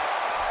reversal.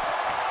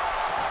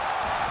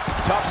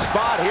 Tough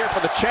spot here for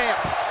the champ.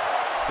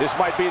 This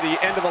might be the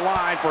end of the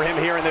line for him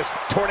here in this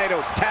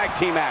Tornado Tag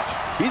Team match.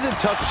 He's in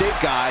tough shape,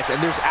 guys,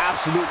 and there's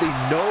absolutely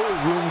no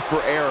room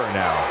for error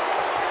now.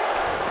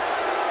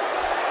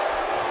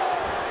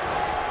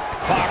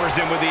 Clobbers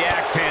him with the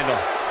axe handle.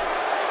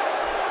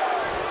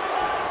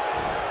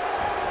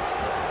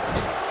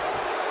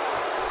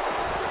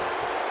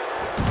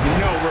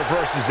 No,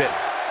 reverses it.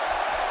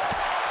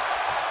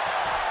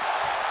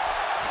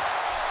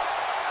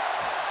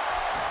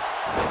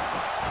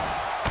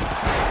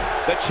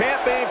 The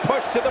champ being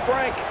pushed to the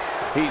brink.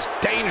 He's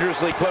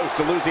dangerously close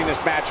to losing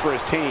this match for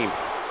his team.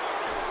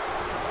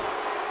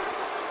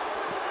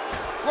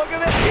 Look at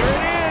this. Here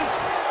it is.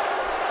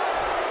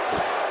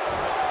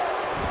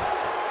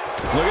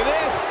 Look at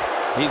this.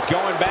 He's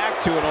going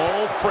back to an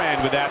old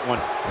friend with that one.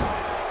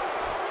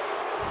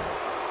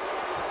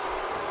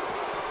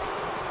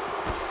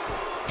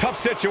 Tough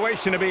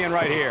situation to be in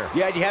right here.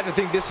 Yeah, you have to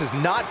think this is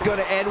not going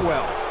to end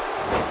well.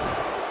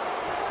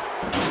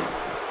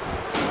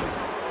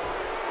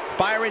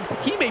 Byron,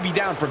 he may be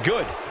down for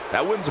good.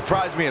 That wouldn't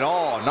surprise me at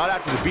all, not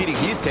after the beating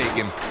he's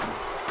taken.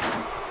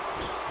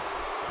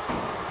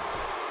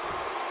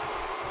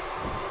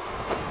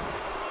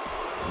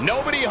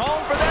 Nobody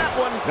home for that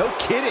one. No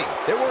kidding.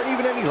 There weren't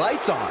even any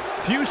lights on.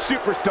 Few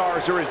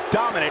superstars are as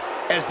dominant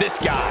as this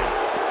guy.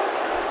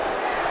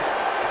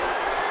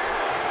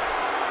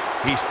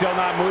 He's still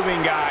not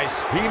moving,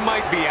 guys. He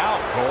might be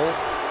out, Cole.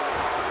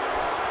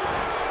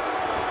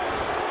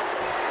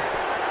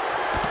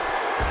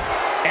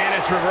 And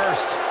it's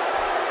reversed.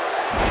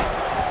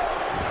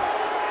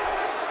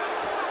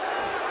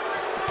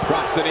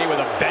 Drops the knee with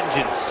a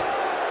vengeance.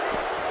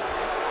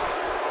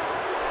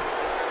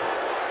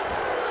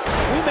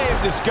 We may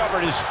have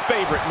discovered his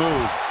favorite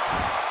move.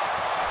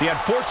 The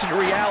unfortunate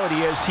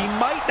reality is he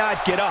might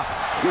not get up.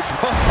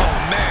 Oh,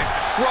 man,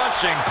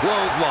 crushing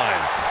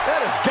clothesline.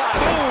 That has got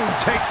it. Boom,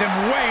 takes him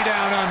way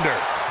down under.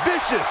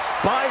 Vicious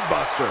spine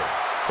buster.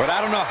 But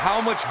I don't know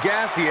how much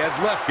gas he has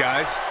left,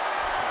 guys.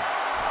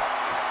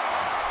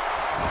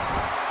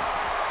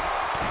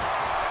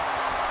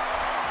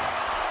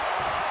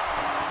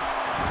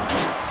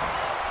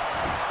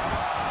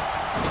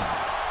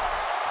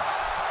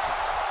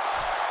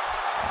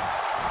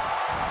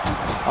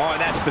 Oh,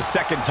 and that's the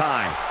second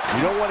time.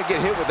 You don't want to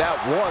get hit with that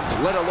once,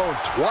 let alone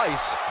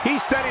twice.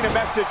 He's sending a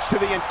message to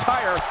the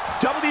entire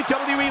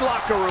WWE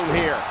locker room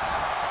here.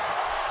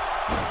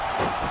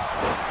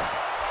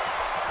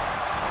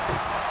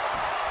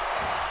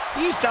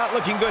 He's not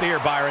looking good here,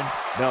 Byron.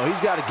 No, he's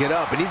got to get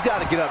up, and he's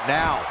got to get up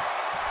now.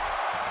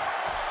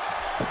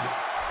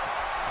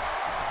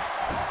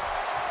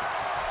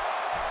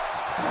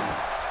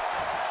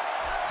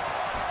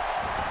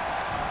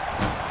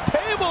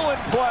 Table in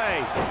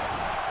play.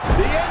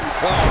 The end.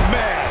 Oh,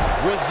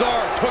 man,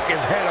 Rezar took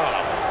his head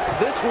off.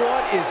 This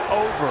one is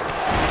over.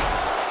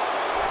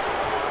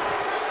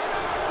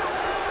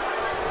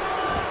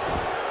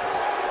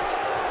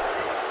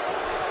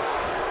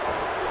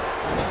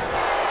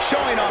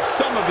 Showing off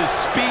some of his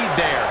speed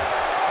there.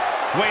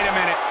 Wait a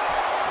minute.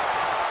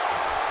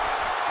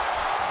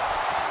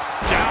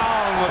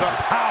 Down with a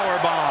power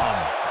bomb.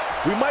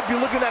 We might be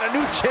looking at a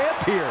new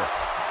champ here.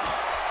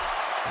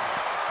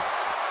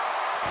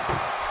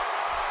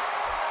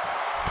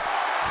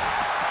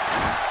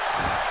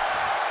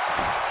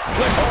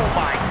 Oh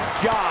my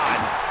God.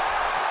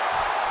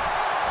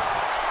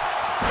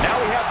 Now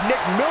we have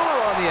Nick Miller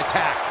on the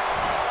attack.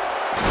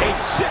 A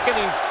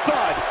sickening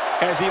thud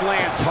as he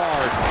lands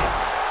hard.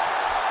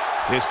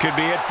 This could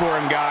be it for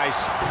him, guys.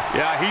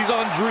 Yeah, he's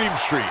on Dream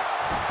Street.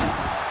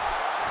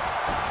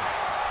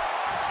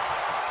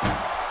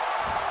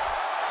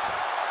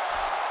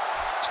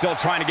 Still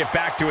trying to get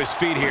back to his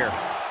feet here.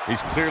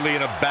 He's clearly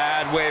in a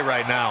bad way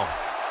right now.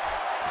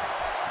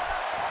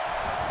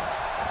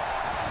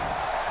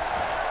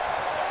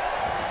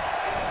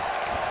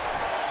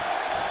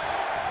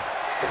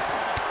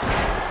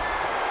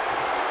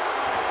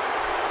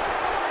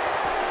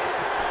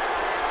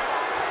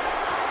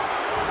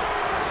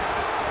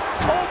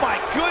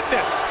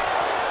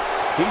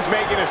 He's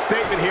making a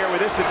statement here with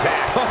this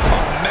attack. Oh,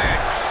 man,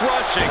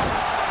 crushing.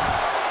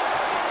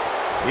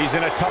 He's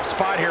in a tough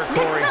spot here,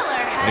 Corey.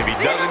 And if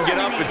he doesn't get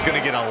up, it's going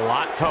to get a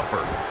lot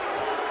tougher.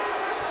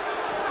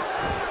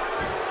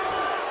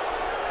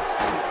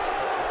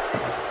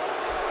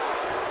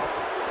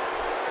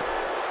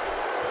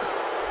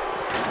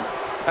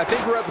 I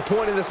think we're at the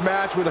point in this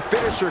match where the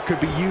finisher could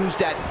be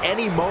used at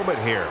any moment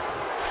here.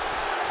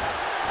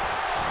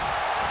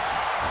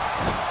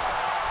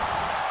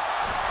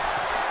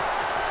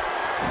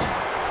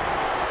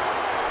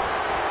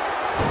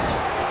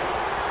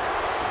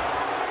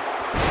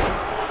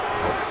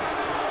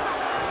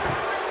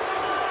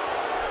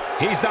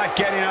 He's not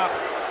getting up.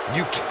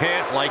 You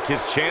can't like his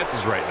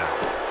chances right now.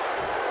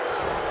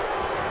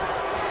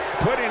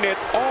 Putting it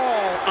all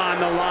on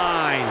the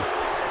line.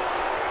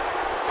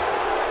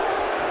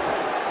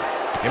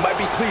 It might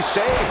be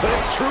cliche, but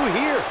it's true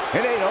here.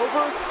 It ain't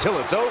over till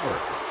it's over.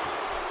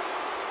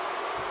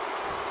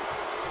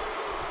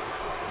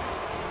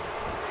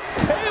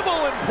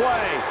 Table in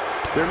play.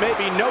 There may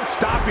be no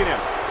stopping him.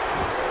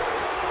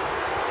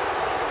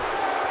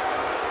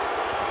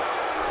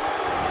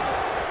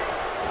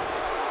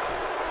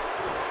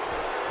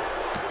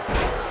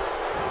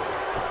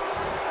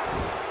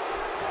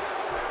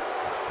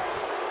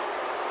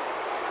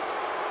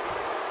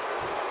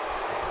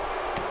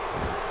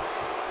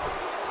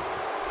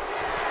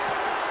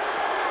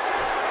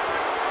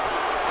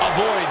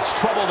 Avoids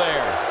trouble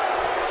there.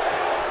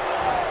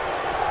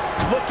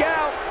 Look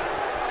out.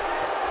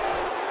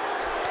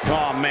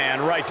 Oh,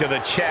 man, right to the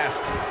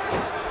chest.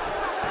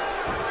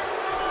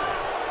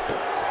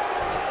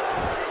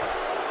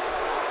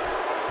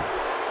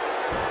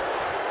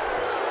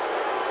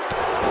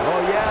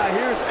 Oh, yeah,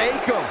 here's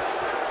Akam.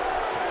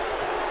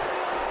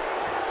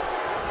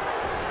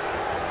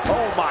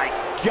 Oh, my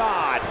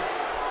God.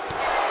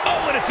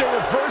 Oh, and it's a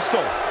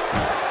reversal.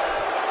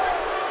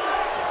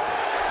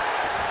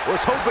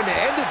 Was hoping to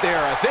end it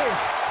there, I think.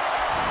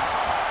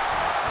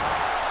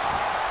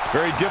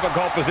 Very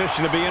difficult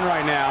position to be in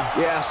right now.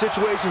 Yeah,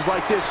 situations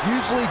like this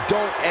usually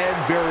don't end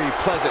very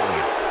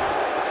pleasantly.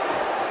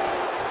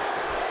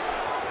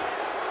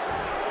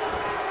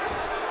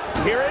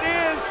 Here it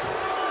is.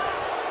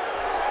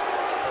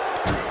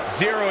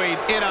 Zeroing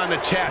in on the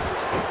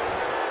chest.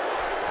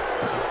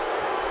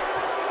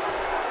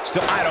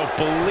 Still, I don't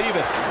believe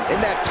it.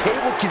 And that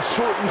table can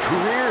shorten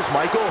careers,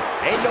 Michael.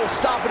 Ain't no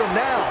stopping them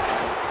now.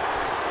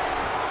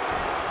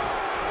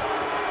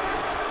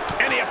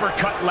 And the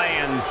uppercut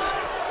lands.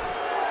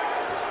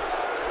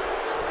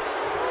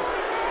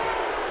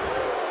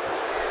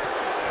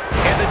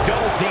 And the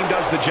double team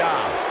does the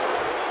job.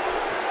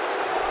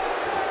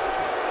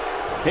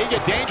 They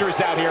get dangerous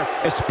out here,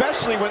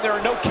 especially when there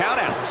are no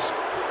countouts.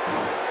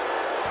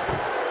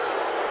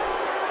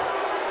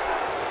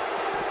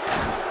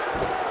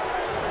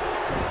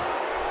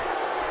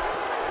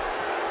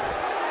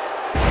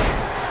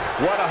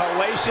 What a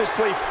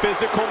hellaciously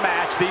physical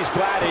match these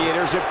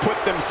gladiators have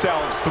put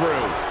themselves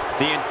through.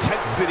 The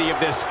intensity of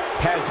this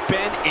has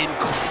been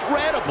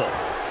incredible.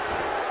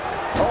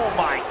 Oh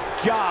my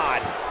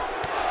God.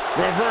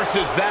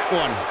 Reverses that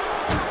one.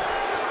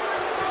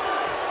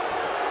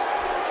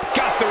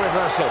 Got the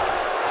reversal.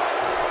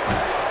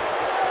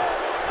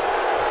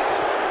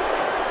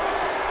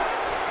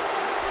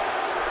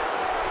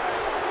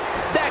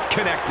 That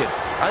connected.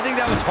 I think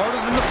that was harder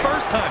than the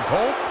first time,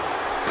 Cole.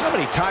 How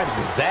many times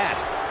is that?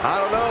 I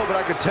don't know, but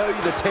I can tell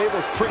you the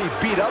table's pretty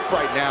beat up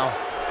right now.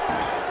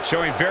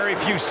 Showing very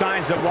few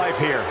signs of life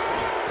here.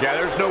 Yeah,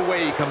 there's no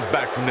way he comes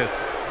back from this.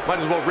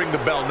 Might as well ring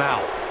the bell now.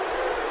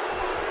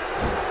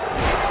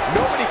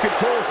 Nobody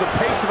controls the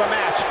pace of a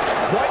match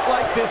quite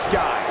like this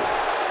guy.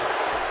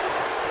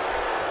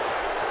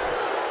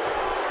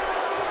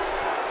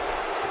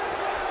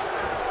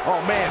 Oh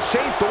man,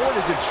 Shane Thorne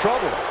is in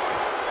trouble.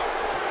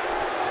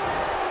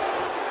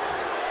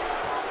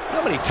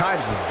 How many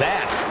times is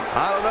that?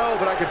 I don't know,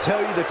 but I can tell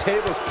you the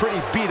table's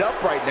pretty beat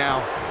up right now.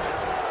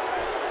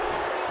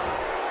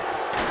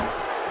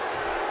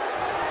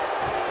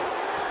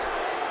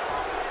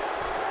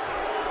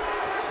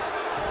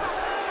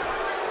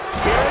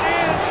 Here it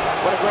is.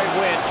 What a great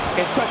win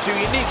in such a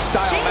unique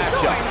style Shane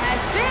matchup. Thorne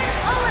has been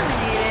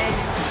eliminated.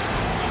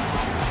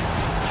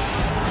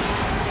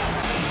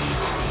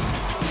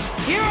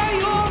 Here are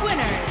your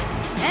winners,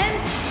 and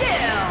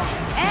still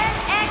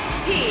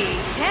NXT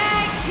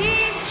Tag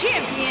Team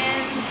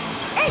Champions,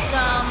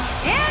 Akam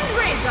and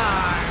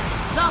Razor,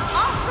 the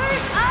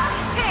Authors of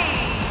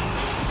Pain.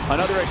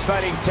 Another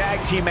exciting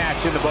tag team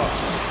match in the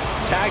books.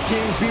 Tag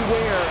teams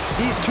beware,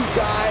 these two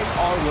guys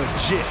are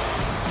legit.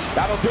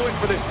 That'll do it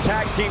for this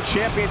Tag Team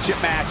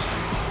Championship match.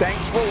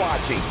 Thanks for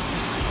watching.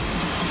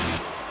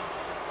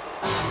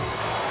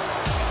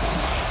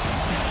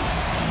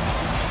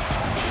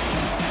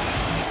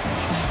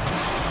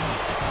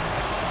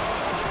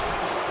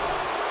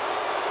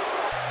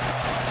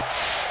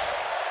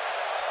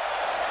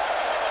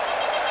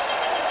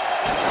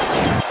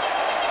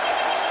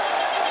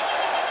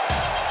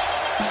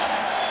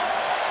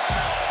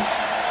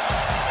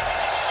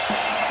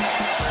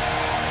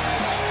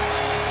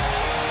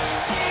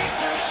 Take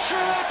the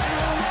truth,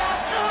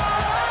 let the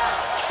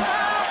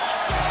fire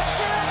set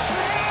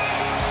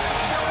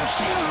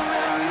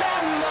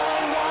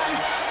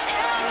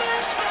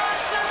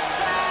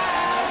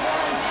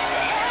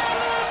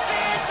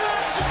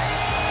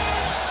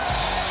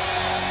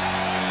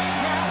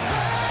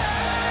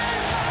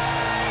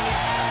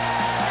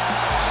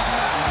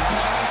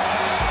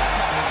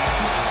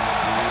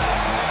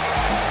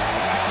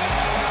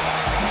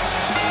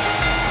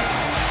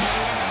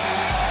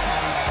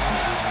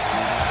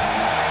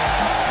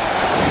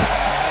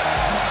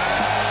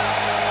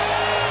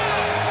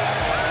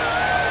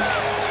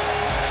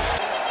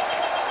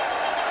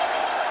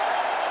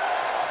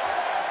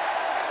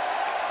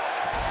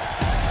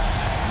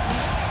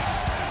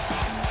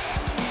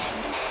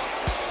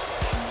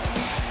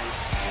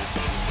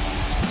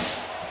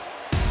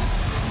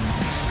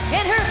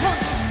And her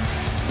opponent,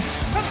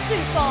 from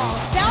Sioux Falls,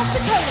 South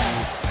Dakota,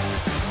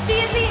 she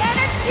is the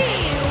NXT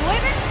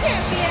Women's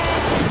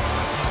Champion,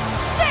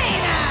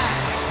 Shayna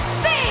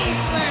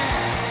Baszler.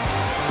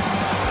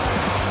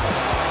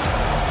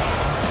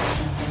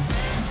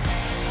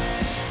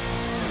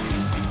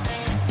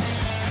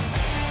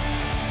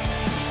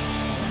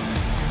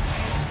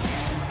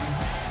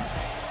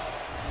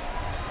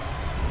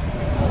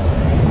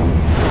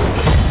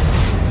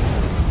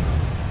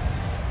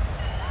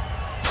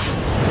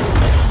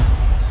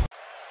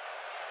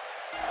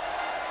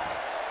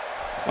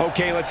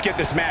 Okay, let's get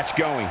this match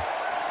going.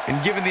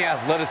 And given the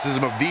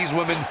athleticism of these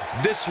women,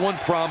 this one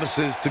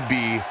promises to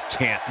be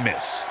can't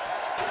miss.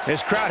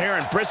 This crowd here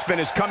in Brisbane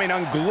is coming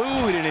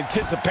unglued in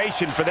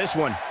anticipation for this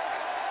one.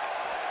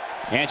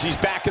 And she's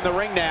back in the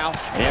ring now,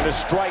 and the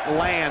strike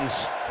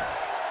lands.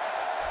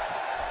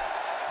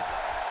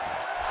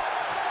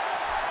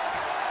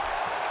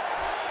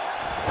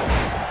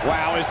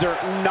 Wow, is there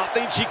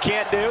nothing she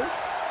can't do?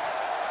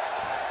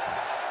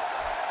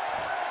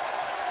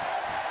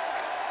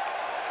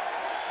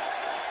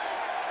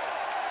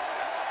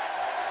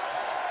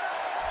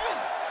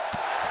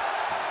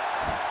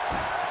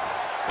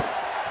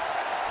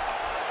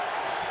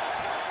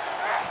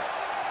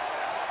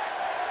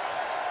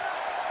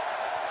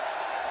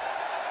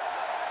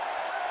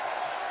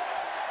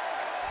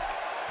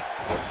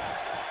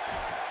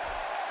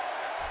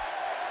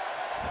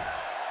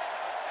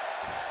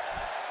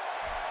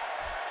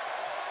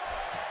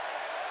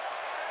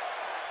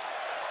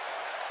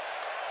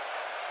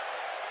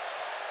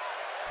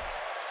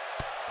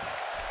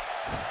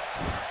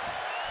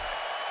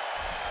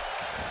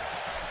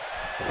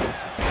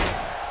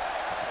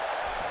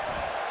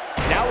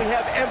 Now we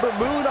have Ember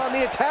Moon on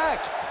the attack.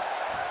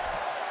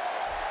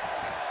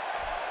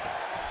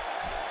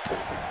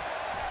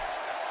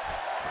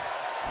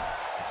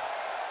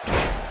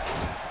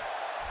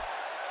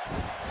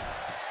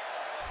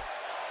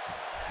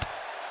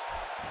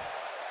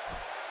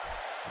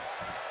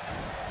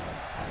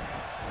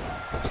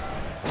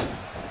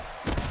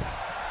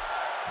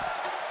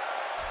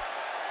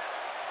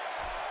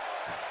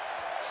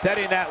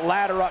 Setting that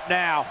ladder up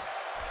now.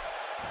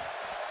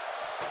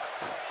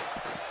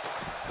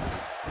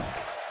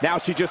 Now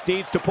she just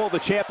needs to pull the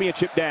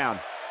championship down.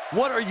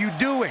 What are you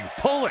doing?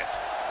 Pull it.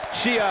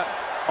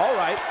 All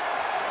right.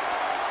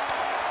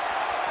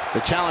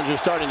 The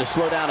challenger's starting to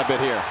slow down a bit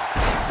here.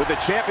 With the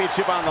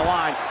championship on the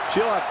line,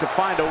 she'll have to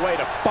find a way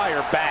to fire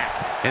back.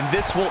 And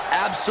this will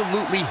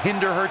absolutely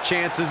hinder her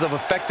chances of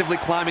effectively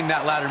climbing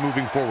that ladder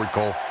moving forward,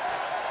 Cole.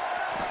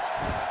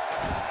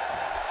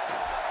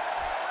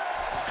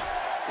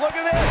 Look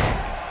at this.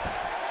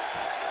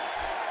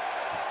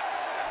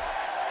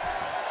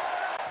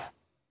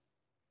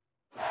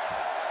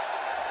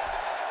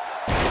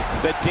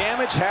 The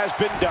damage has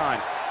been done.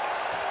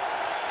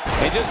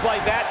 And just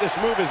like that, this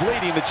move is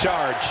leading the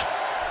charge.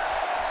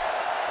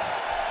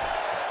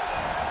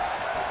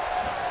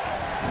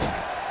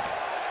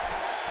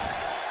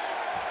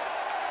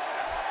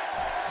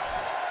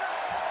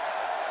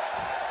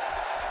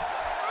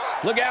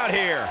 Look out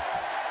here.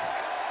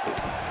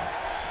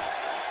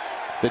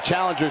 The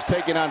challenger's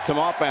taking on some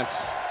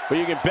offense, but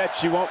you can bet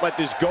she won't let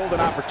this golden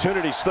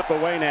opportunity slip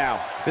away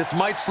now. This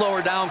might slow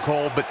her down,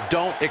 Cole, but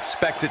don't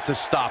expect it to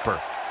stop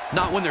her.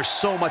 Not when there's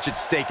so much at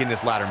stake in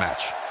this ladder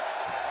match.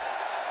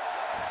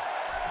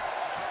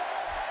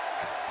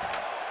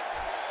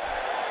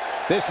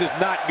 This is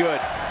not good.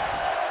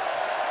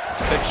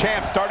 The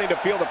champ starting to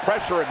feel the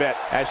pressure a bit.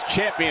 As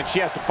champion, she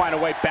has to find a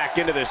way back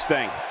into this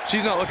thing.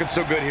 She's not looking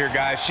so good here,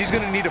 guys. She's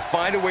going to need to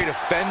find a way to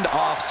fend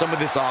off some of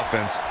this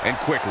offense, and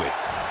quickly.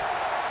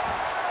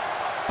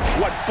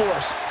 What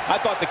force. I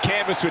thought the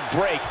canvas would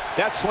break.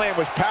 That slam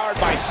was powered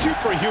by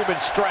superhuman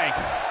strength.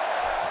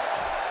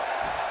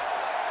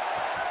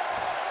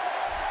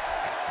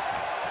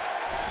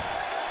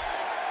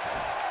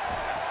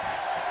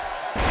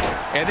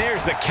 And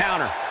there's the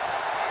counter.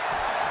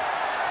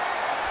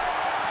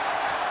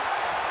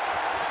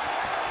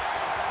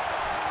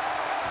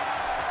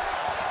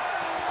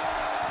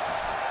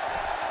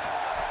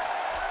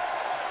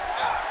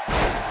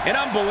 An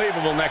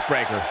unbelievable neck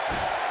breaker.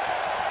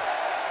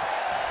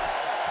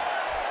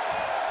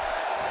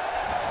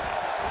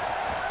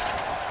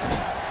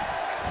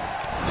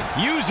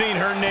 Using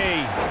her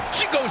knee.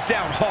 She goes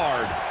down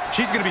hard.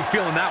 She's going to be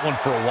feeling that one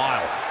for a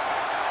while.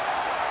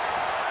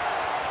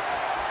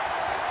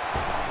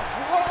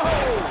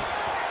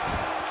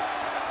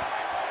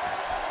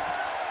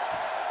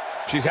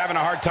 She's having a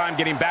hard time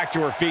getting back to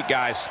her feet,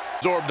 guys.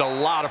 Absorbed a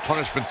lot of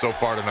punishment so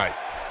far tonight.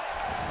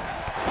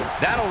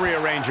 That'll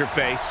rearrange her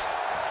face.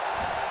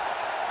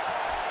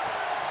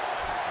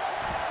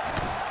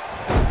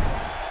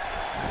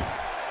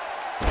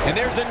 And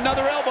there's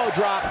another elbow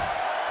drop.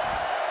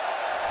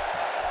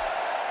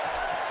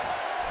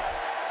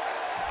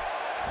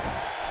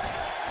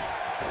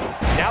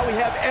 Now we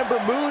have Ember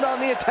Moon on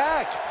the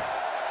attack.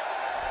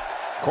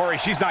 Corey,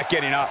 she's not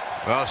getting up.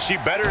 Well, she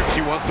better if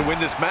she wants to win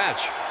this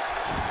match.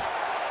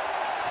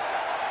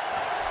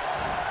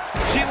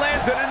 She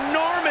lands an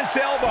enormous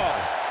elbow.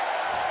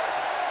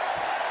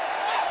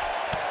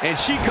 And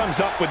she comes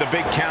up with a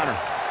big counter.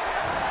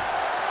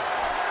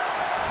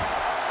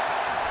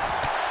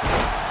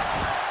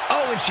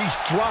 Oh, and she's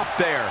dropped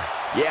there.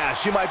 Yeah,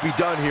 she might be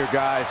done here,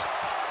 guys.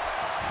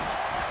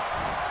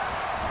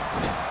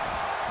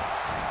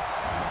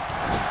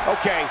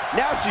 Okay,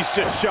 now she's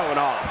just showing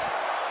off.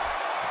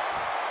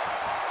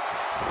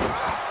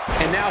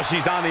 And now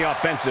she's on the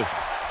offensive.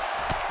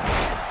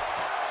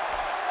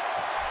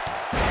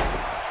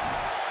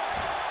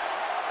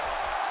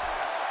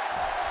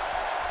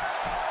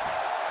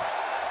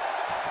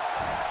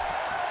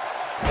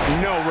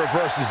 No,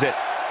 reverses it.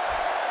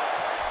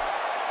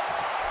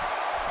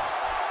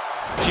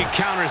 She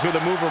counters with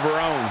a move of her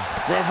own.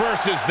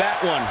 Reverses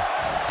that one.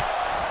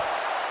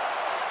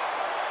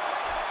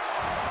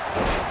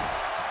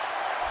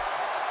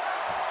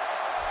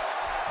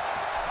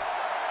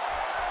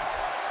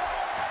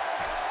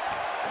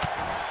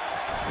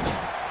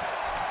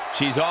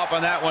 She's off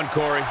on that one,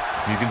 Corey.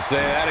 You can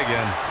say that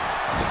again.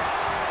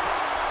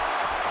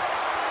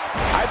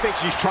 I think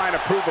she's trying to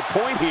prove a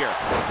point here.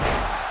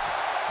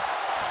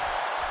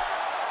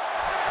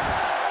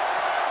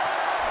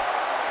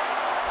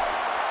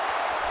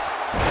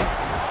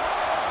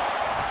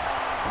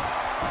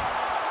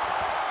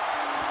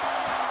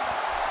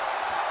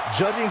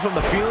 Judging from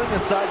the feeling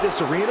inside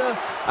this arena,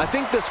 I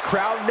think this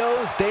crowd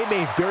knows they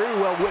may very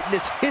well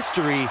witness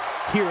history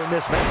here in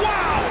this match.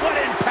 Wow, what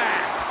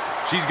impact!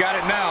 She's got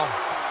it now.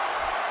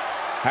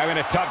 Having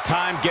a tough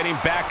time getting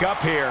back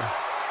up here.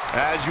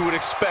 As you would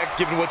expect,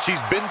 given what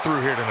she's been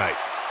through here tonight.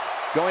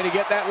 Going to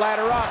get that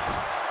ladder up.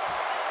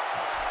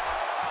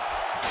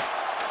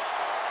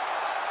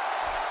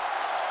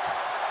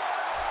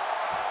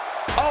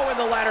 Oh, and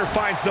the ladder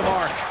finds the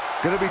mark.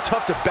 Gonna be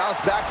tough to bounce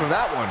back from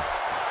that one.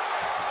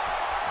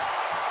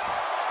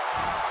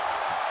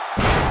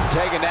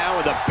 Taken down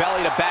with a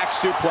belly-to-back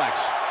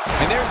suplex.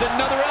 And there's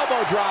another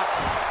elbow drop.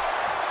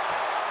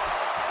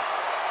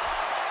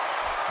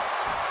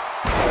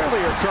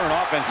 Clearly her current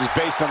offense is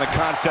based on the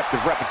concept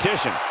of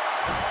repetition.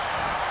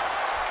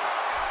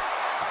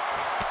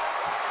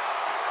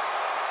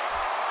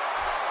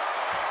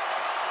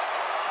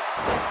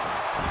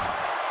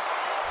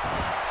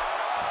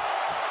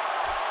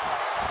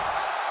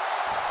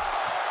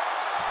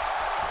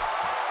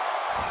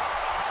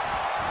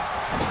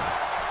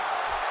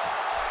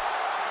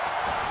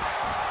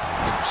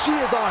 She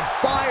is on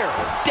fire.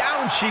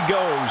 Down she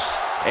goes.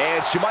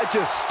 And she might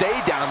just stay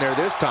down there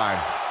this time.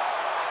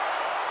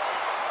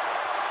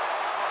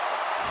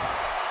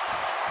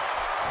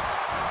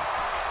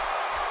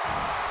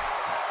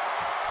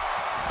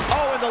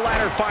 Oh, and the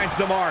ladder finds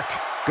the mark.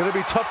 Gonna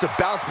be tough to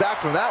bounce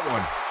back from that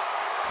one.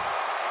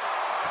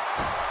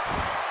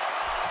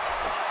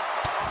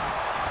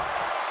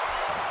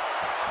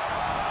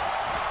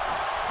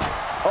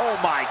 Oh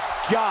my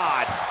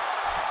God.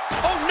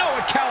 Oh no,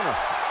 a counter.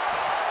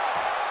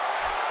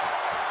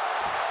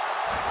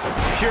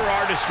 Pure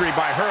artistry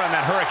by her on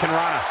that Hurricane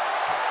Rana.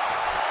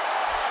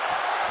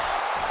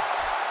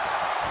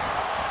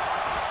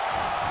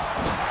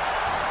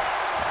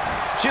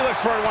 She looks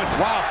for it once.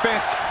 Wow,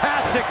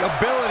 fantastic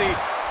ability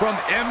from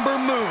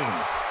Ember Moon.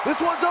 This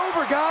one's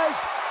over, guys.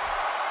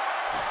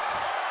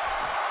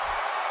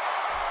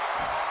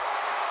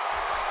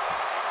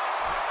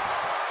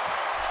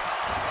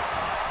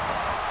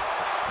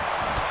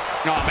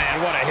 Oh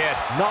man, what a hit.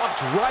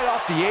 Knocked right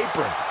off the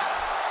apron.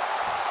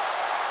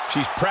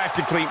 She's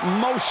practically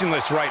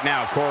motionless right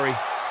now, Corey.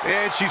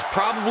 And she's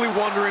probably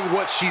wondering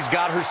what she's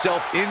got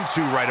herself into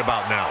right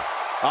about now.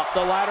 Up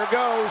the ladder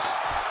goes.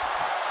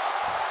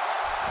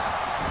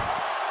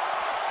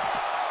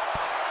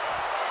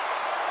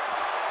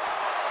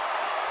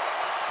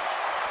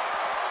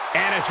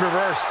 And it's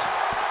reversed.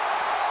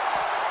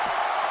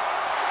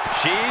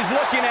 She's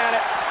looking at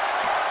it.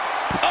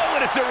 Oh,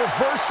 and it's a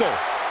reversal.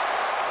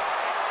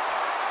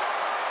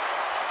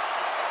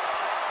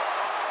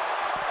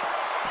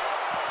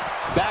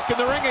 Back in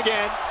the ring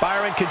again.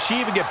 Byron, can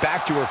she even get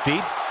back to her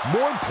feet?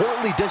 More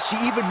importantly, does she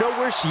even know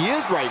where she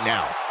is right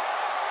now?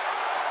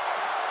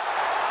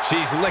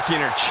 She's licking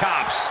her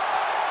chops.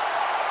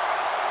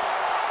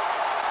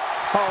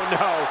 Oh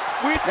no.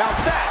 Now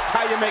that's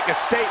how you make a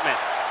statement.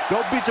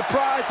 Don't be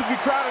surprised if we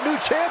crown a new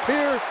champ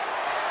here.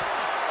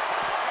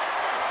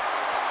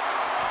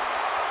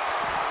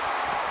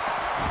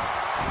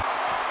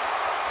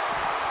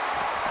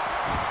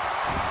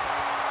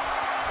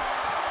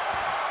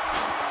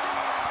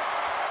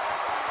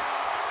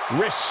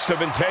 Risks have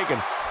been taken.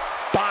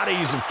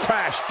 Bodies have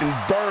crashed and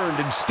burned,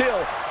 and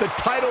still the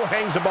title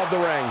hangs above the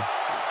ring.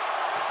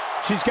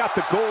 She's got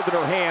the gold in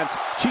her hands.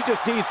 She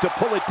just needs to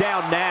pull it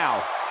down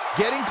now.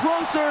 Getting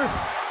closer.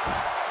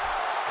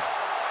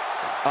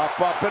 Up,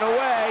 up, and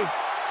away.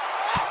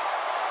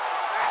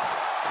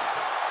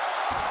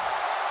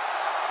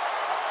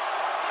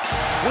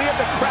 We have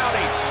the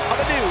crowning of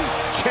a new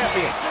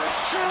champion.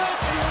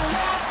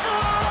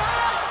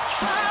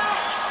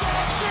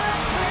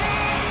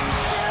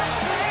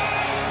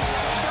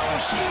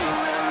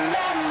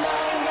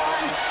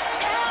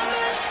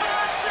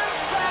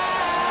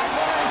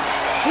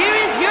 Here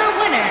is your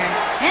winner,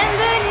 and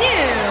the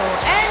new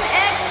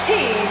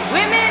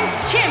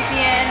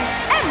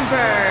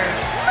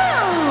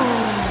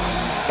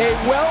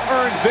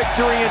well-earned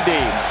victory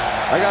indeed.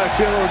 I got a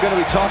feeling we're going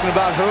to be talking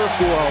about her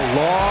for a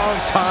long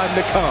time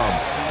to come.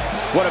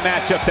 What a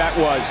matchup that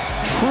was.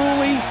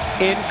 Truly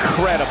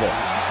incredible.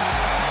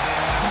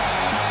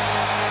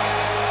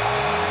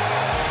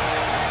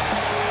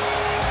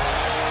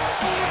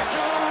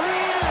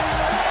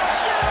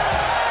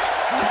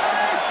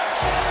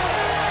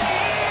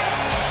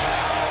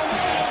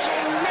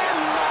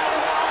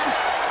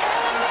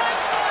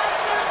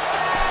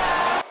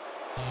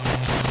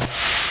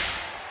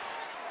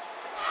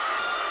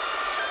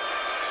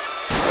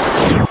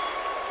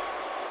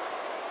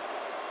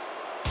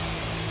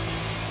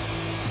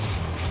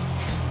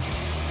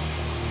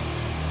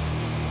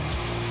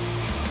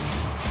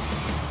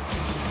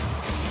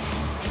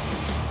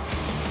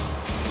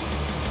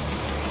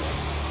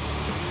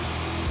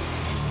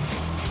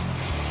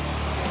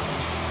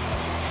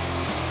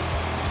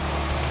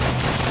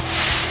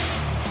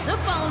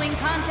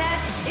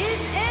 Contest is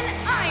an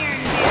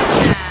Iron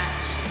Man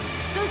match.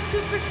 The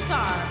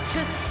superstar to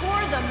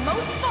score the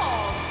most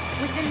falls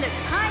within the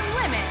time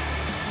limit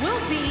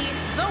will be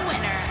the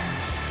winner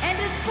and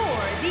is for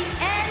the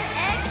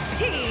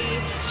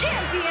NXT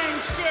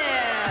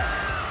Championship.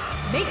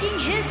 Making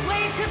his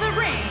way to the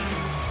ring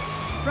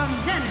from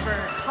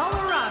Denver,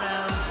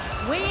 Colorado,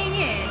 weighing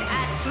in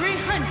at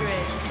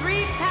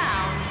 303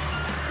 pounds,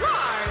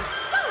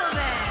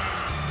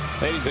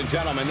 Ladies and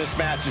gentlemen, this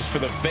match is for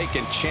the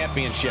vacant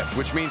championship.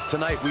 Which means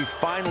tonight we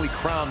finally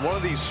crown one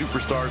of these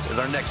superstars as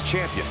our next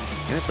champion.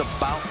 And it's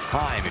about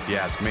time, if you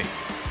ask me.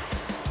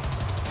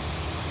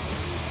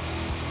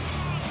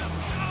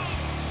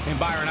 And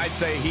Byron, I'd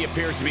say he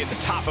appears to be at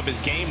the top of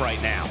his game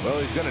right now. Well,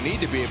 he's going to need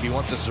to be if he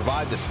wants to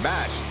survive this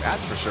match,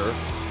 that's for sure.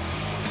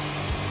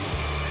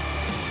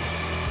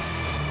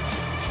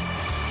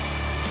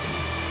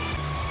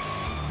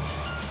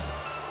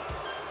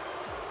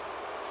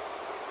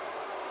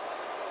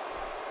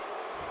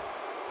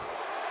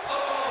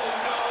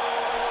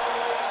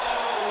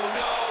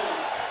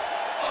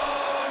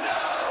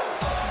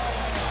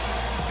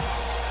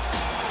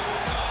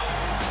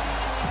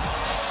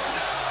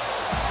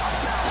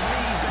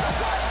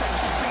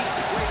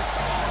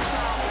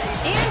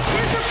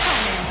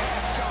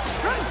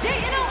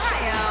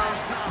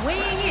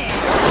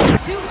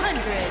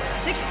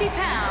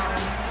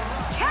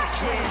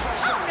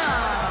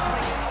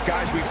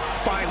 Guys, we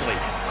finally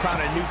crowned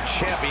a new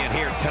champion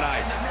here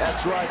tonight.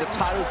 That's right, the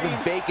title's been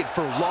vacant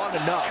for long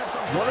enough.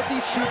 One of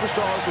these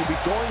superstars will be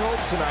going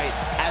home tonight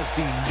as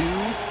the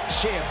new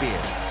champion.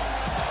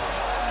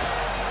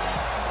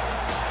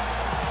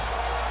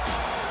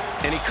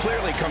 And he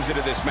clearly comes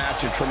into this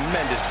match in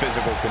tremendous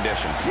physical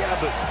condition. Yeah,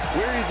 but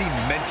where is he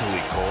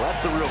mentally, Cole?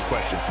 That's the real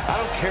question. I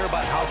don't care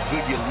about how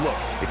good you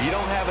look. If you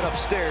don't have it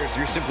upstairs,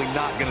 you're simply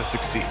not going to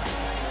succeed.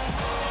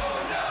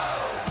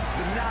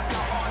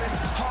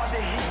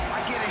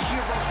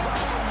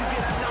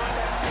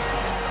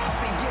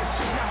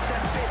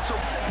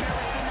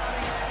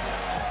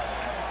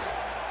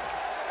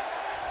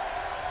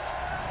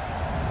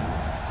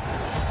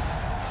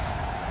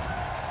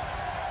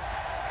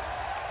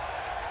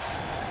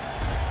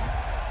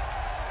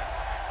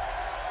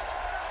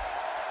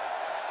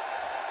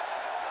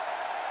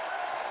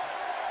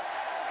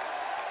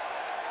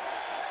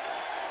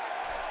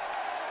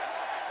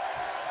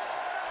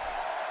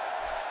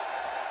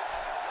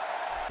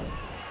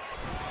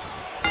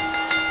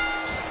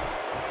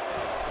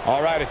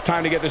 All right, it's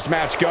time to get this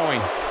match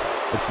going.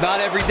 It's not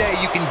every day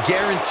you can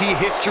guarantee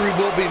history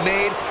will be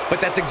made,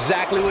 but that's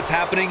exactly what's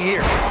happening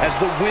here, as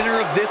the winner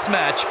of this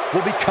match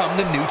will become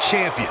the new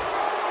champion.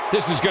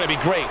 This is going to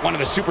be great. One of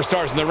the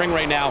superstars in the ring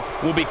right now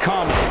will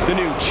become the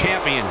new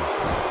champion.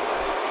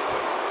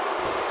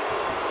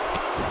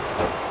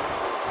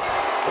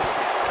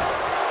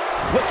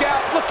 Look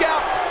out, look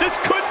out. This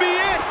could be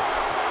it.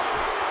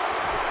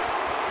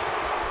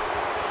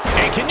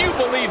 And can you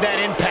believe that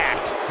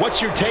impact? What's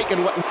your take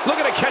and what?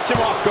 Look at it catch him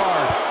off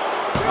guard.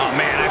 Oh,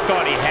 man, I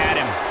thought he had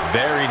him.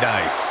 Very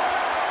nice.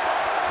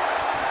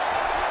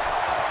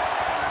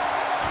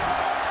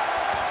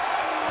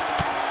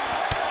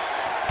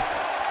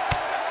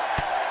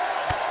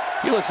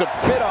 He looks a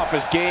bit off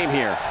his game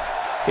here.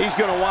 He's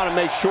going to want to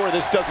make sure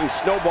this doesn't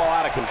snowball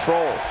out of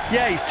control.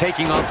 Yeah, he's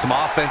taking on some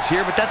offense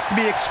here, but that's to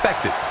be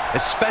expected,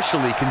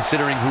 especially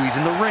considering who he's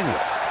in the ring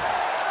with.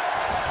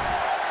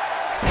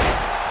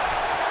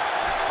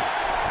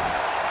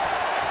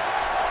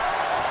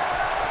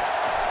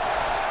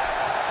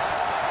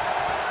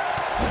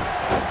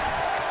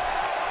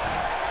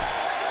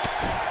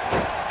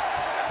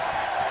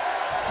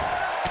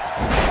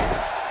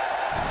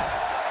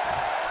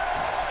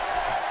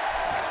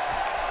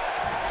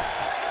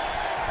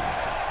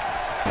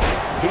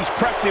 He's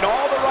pressing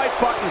all the right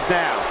buttons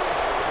now.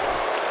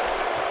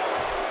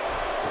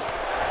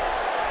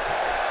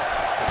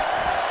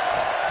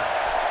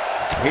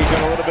 He's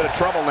in a little bit of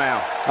trouble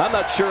now. I'm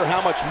not sure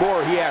how much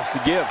more he has to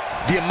give.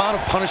 The amount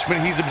of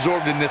punishment he's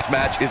absorbed in this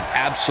match is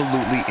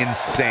absolutely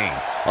insane.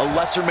 A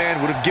lesser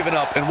man would have given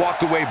up and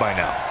walked away by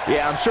now.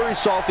 Yeah, I'm sure he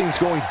saw things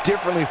going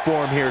differently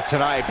for him here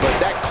tonight, but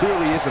that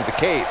clearly isn't the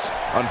case,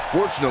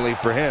 unfortunately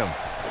for him.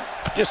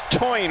 Just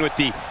toying with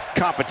the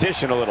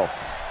competition a little.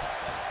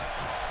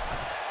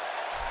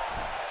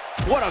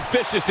 What a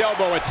vicious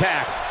elbow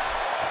attack.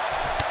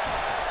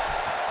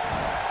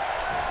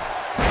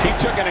 He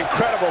took an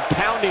incredible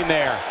pounding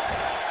there.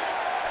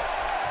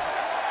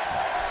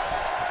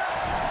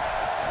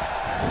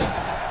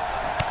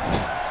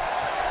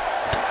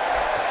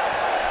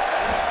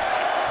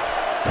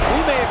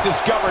 We may have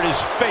discovered his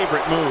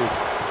favorite move.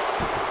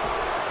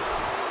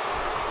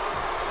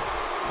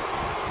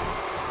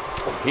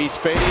 He's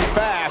fading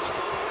fast.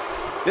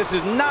 This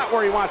is not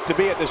where he wants to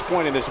be at this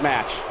point in this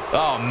match.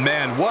 Oh,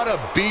 man, what a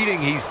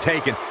beating he's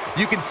taken.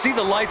 You can see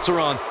the lights are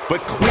on,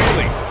 but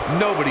clearly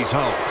nobody's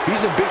home.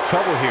 He's in big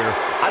trouble here.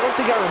 I don't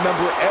think I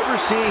remember ever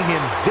seeing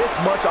him this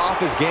much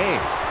off his game.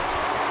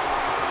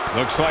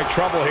 Looks like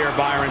trouble here,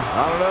 Byron.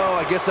 I don't know.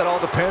 I guess that all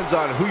depends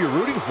on who you're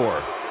rooting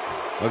for.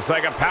 Looks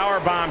like a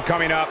power bomb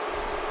coming up.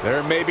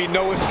 There may be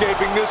no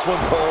escaping this one,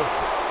 Cole.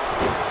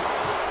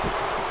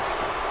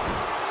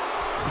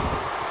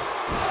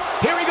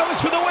 Here he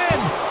goes for the win.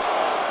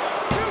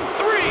 2,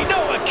 3,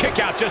 no, a kick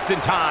out just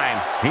in time.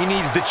 He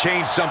needs to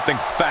change something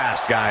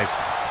fast, guys.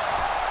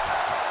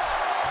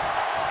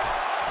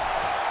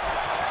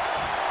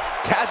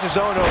 Cassius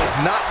is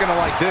not going to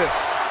like this.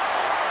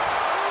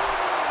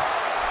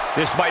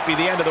 This might be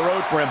the end of the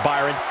road for him,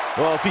 Byron.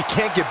 Well, if he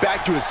can't get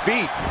back to his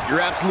feet,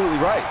 you're absolutely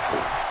right.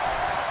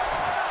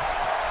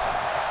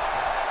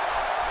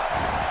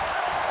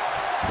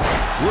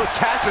 Look,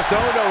 Cassius is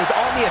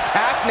on the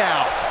attack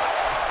now.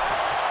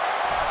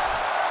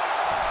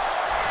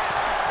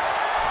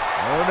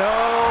 Oh,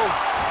 no.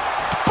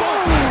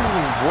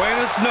 Boom!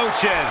 Buenas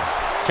noches.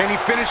 Can he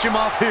finish him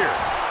off here?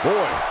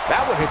 Boy,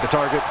 that one hit the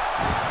target.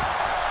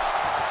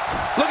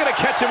 Looking to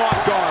catch him off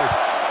guard.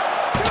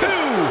 2!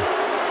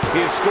 He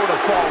has scored a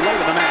fall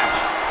late in the match.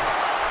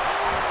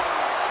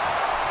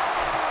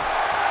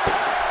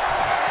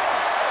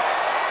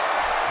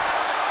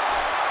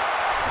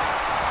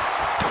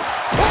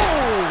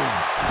 Boom!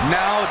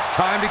 Now it's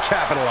time to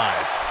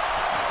capitalize.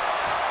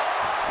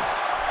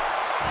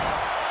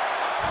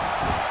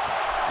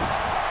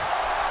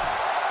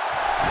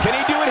 Can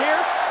he do it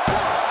here?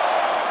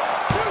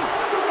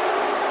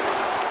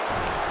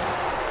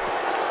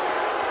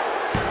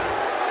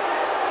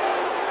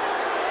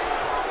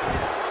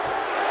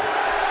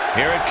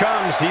 Here it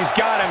comes. He's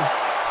got him.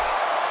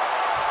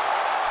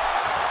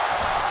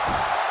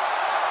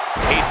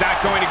 He's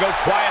not going to go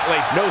quietly.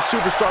 No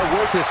superstar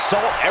worth his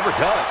salt ever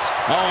does.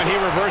 Oh, and he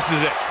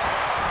reverses it.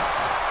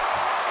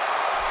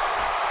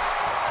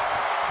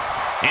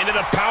 Into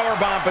the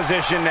powerbomb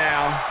position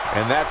now.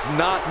 And that's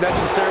not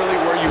necessarily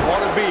where you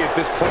want to be at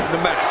this point in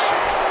the match.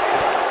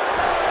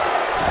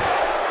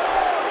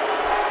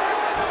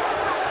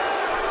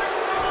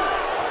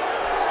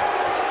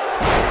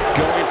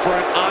 Going for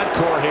an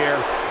encore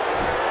here.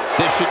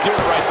 This should do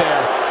it right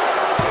there.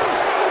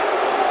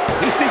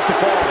 He sneaks a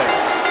fall there.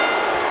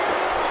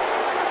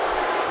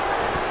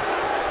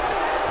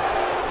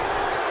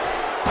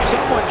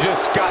 Someone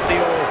just got the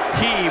old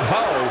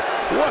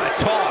heave-ho. What a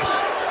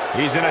toss.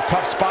 He's in a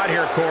tough spot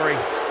here, Corey.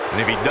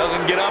 And if he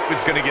doesn't get up,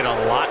 it's going to get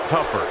a lot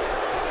tougher.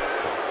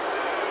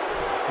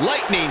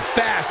 Lightning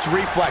fast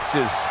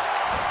reflexes.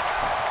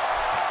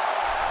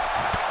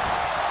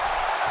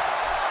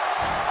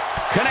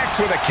 Connects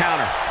with a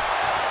counter.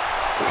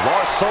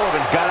 Lars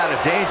Sullivan got out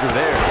of danger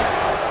there.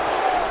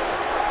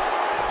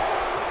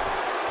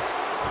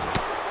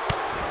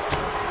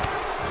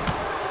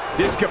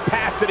 This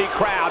capacity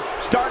crowd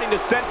starting to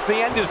sense the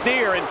end is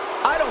near, and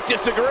I don't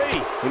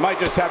disagree. He might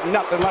just have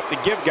nothing left to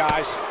give,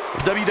 guys.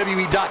 The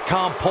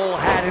WWE.com poll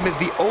had him as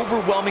the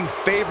overwhelming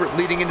favorite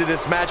leading into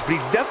this match, but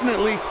he's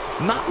definitely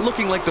not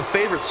looking like the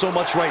favorite so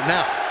much right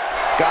now.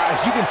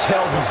 Guys, you can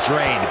tell he's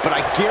drained, but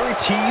I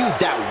guarantee you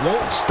that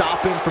won't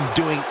stop him from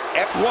doing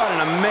what an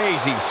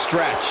amazing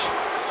stretch.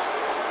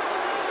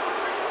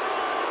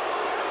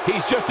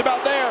 He's just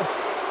about there.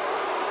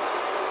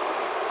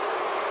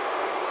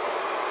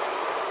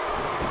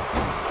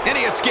 And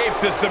he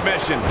escapes the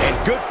submission.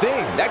 And good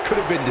thing, that could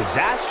have been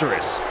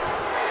disastrous.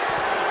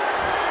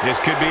 This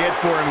could be it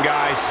for him,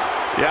 guys.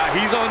 Yeah,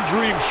 he's on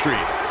Dream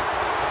Street.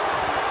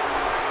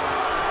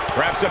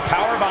 Perhaps a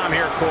powerbomb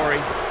here,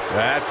 Corey.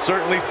 That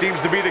certainly seems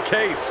to be the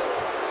case.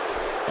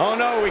 Oh,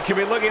 no, we could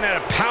be looking at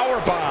a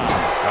powerbomb.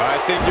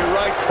 I think you're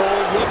right,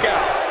 Cole. Look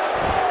out.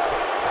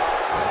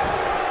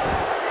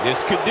 This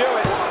could do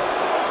it.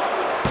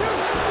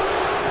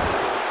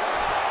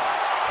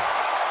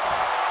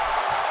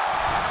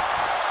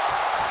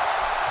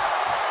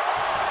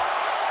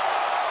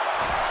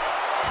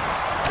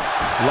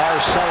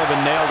 Lars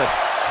Sullivan nailed it.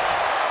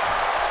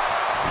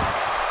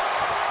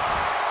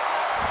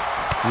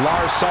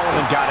 Lars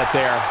Sullivan got it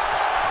there.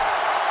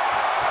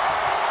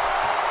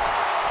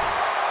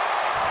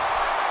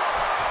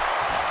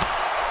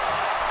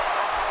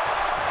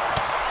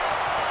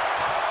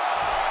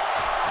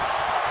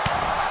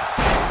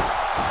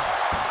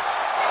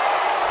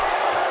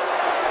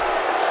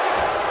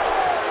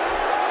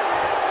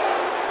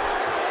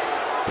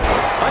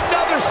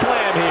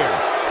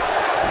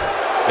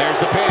 There's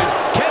the pin.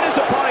 Can his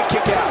opponent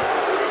kick out?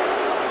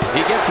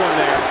 He gets one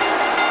there.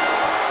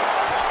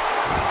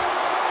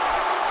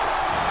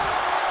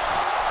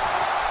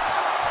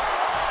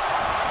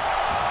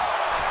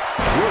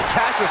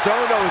 Cassius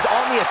Ohno is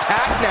on the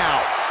attack now.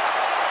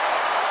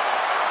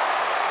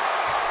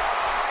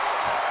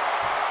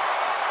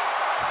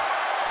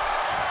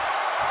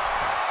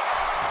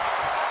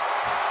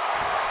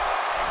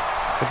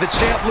 If the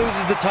champ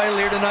loses the title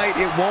here tonight,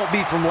 it won't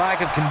be from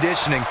lack of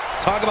conditioning.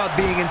 Talk about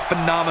being in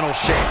phenomenal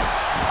shape.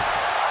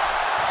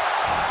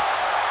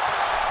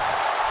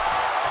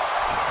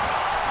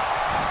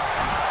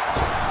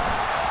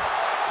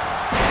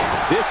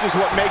 This is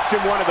what makes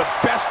him one of the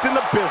best in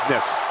the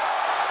business.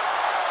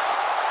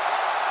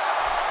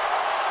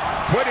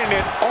 Putting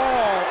it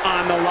all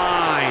on the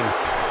line.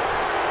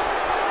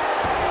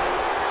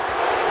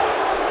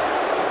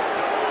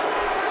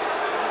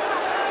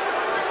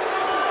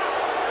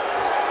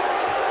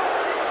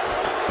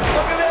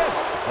 Look at this.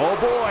 Oh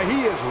boy,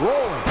 he is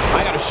rolling.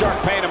 I got a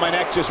sharp pain in my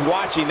neck just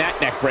watching that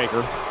neck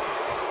breaker.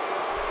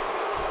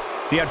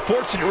 The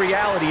unfortunate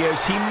reality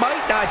is he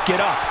might not get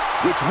up.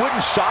 Which wouldn't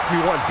shock me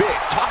one bit.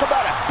 Talk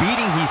about a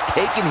beating he's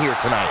taken here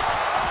tonight.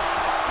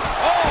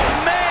 Oh,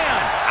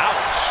 man!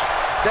 Ouch.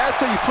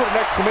 That's how you put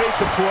an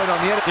exclamation point on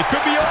the end. It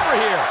could be over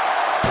here.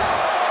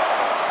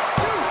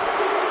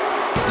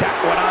 Tack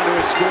one onto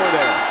his score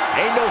there.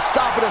 Ain't no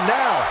stopping him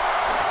now.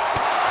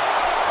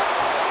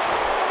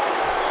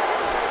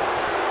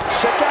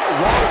 Check out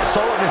Ron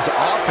Sullivan's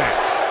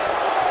offense.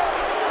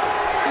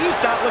 He's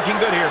not looking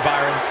good here,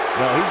 Byron.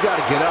 No, he's got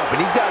to get up, and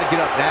he's got to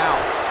get up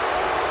now.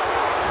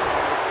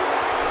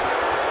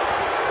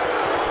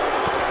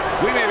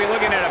 We may be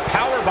looking at a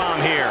power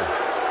bomb here.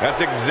 That's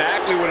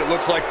exactly what it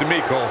looks like to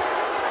me, Cole.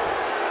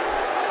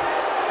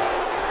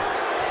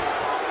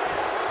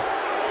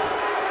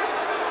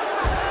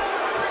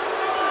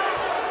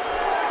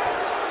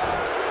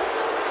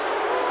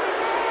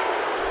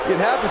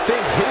 You'd have to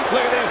think, look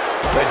at this.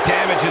 The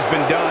damage has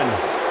been done.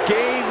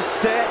 Game,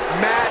 set,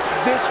 match.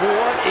 This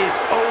one is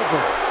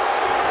over.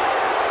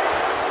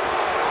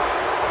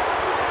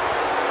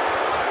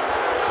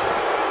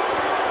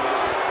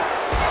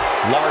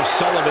 Lars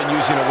Sullivan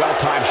using a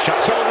well-timed shot.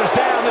 Shoulders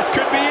down. This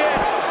could be it.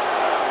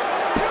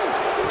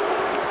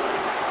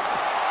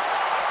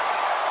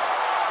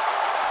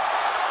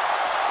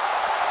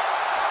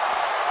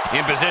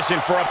 In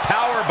position for a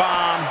power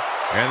bomb.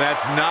 And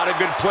that's not a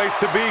good place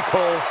to be,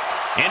 Cole.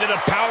 Into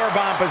the power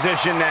bomb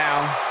position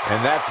now.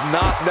 And that's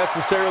not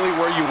necessarily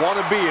where you want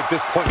to be at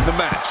this point in the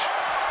match.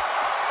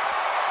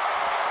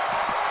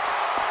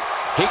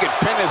 He could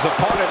pin his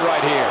opponent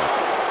right here.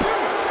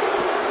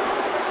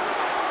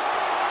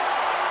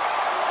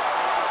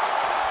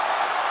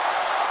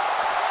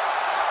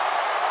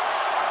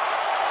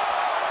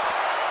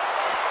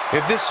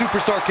 If this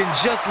superstar can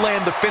just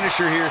land the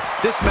finisher here,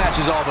 this match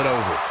is all but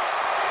over.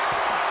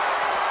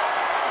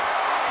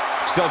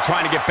 Still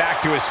trying to get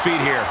back to his feet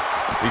here.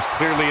 He's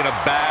clearly in a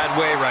bad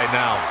way right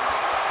now.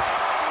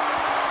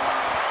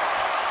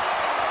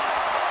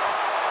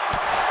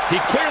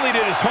 He clearly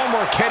did his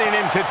homework heading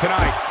into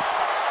tonight.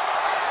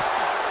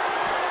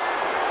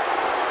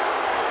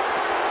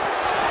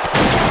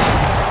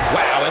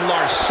 Wow, and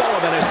Lars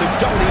Sullivan has the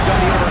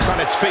WWE Universe on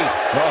its feet.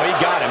 Oh, he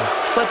got him.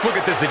 Let's look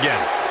at this again.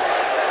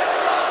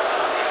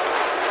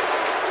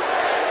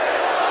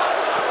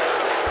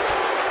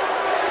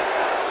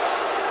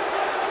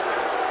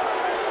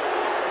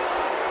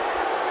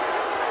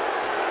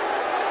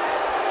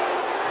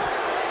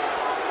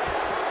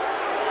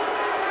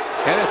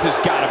 And this has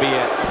got to be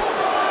it.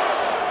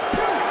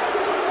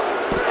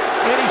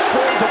 And he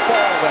scores a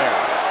fall there.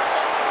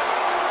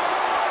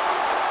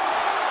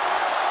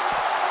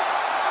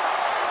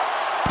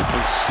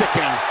 A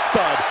sickening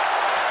thud.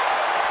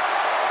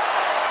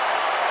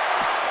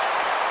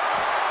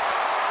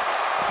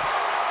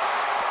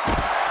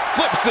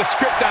 Flips the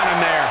script on him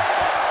there.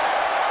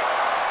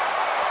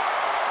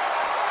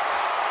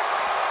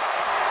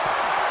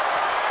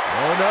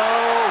 Oh, no.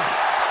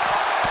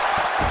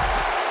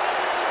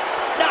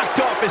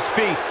 Off his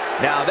feet.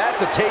 Now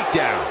that's a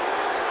takedown.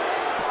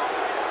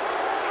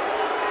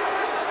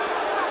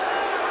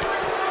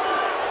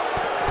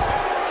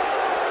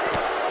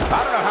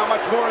 I don't know how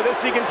much more of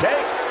this he can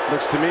take.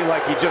 Looks to me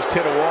like he just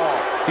hit a wall.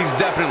 He's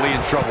definitely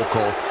in trouble,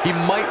 Cole. He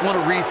might want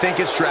to rethink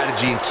his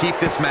strategy and keep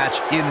this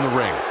match in the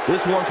ring.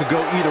 This one could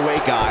go either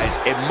way, guys.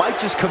 It might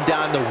just come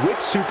down to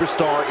which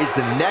superstar is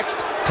the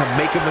next to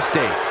make a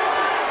mistake.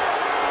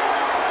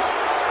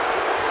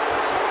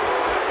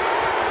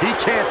 He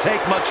can't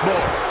take much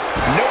more.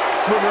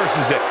 Nope,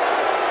 reverses it.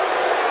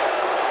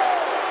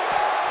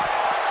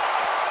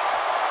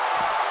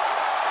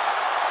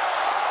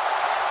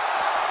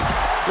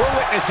 We're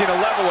witnessing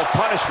a level of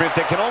punishment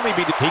that can only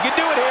be... He can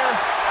do it here.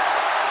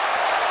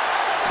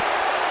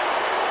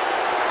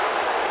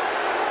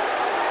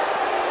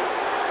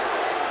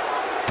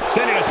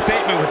 Sending a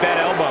statement with that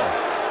elbow.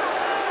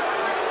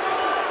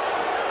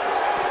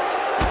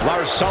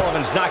 Lars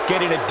Sullivan's not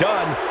getting it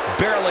done,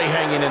 barely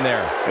hanging in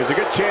there. There's a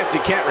good chance he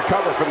can't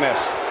recover from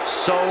this.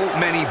 So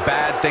many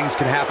bad things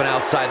can happen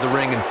outside the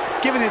ring, and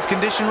given his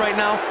condition right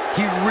now,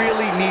 he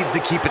really needs to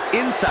keep it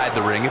inside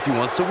the ring if he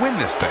wants to win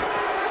this thing.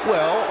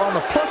 Well, on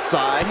the plus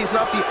side, he's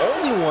not the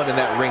only one in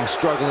that ring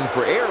struggling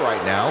for air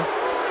right now.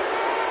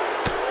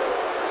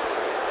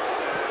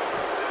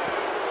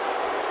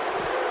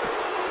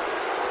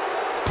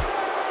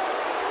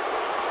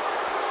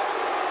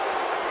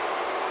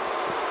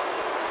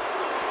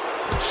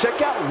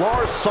 Check out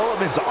Lars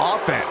Sullivan's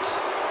offense.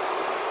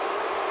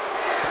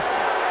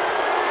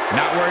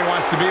 Not where he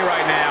wants to be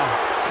right now.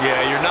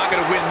 Yeah, you're not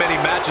going to win many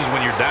matches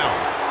when you're down.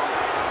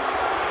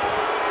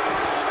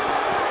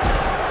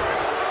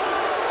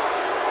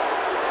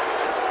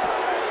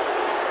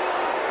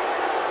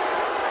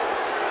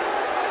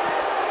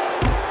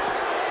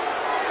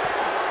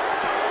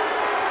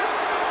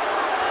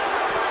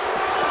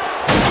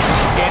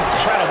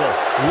 Incredible.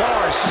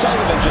 Lars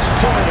Sullivan just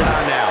pulling it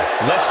on now.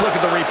 Let's look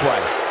at the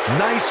replay.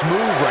 Nice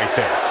move right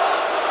there.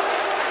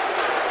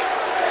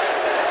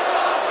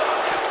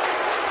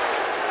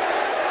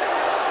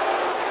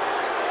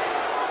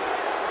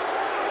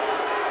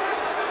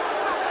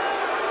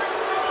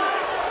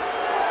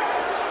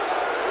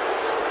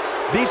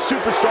 These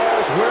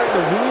superstars wearing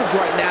the wounds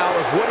right now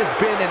of what has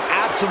been an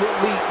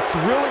absolutely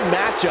thrilling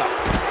matchup.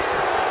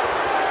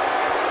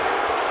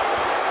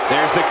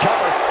 There's the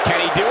cover. Can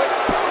he do it?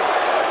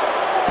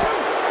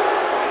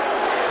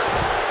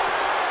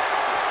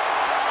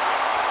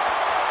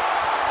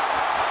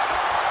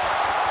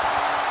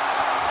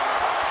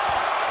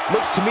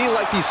 Looks to me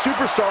like these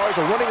superstars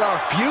are running on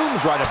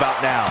fumes right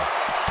about now.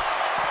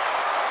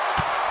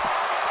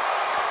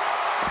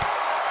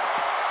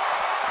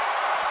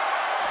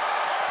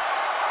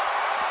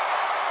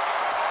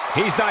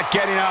 He's not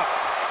getting up.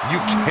 You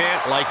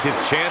can't like his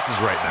chances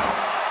right now.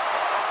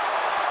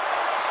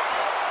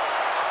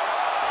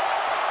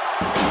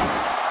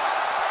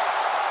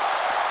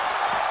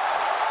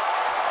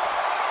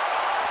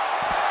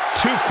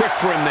 Too quick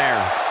for him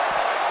there.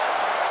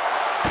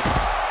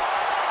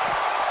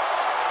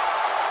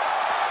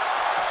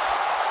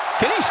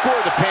 Can he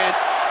score the pin?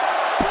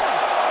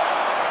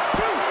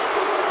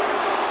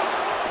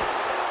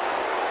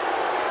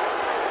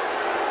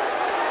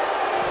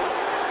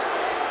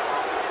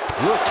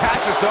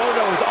 Cassius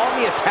Ohno is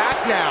on the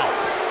attack now.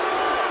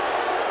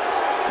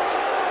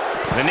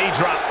 The knee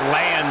drop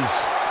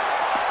lands.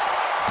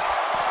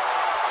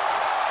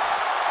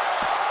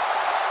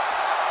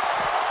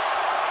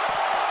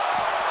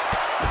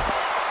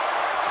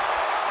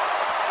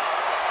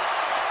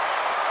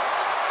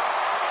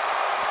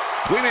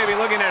 We may be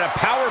looking at a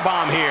power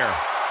bomb here.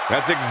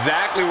 That's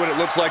exactly what it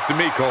looks like to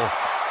me, Cole.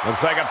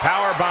 Looks like a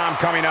power bomb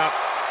coming up.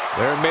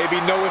 There may be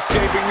no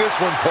escaping this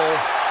one, Cole.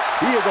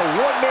 He is a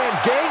one-man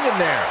gang in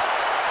there.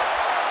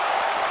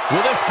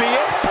 Will this be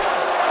it?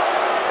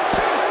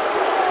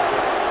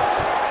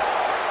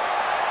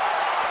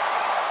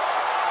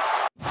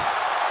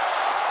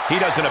 He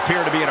doesn't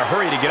appear to be in a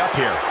hurry to get up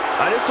here.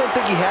 I just don't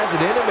think he has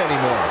it in him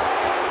anymore.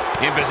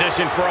 In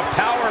position for a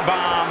power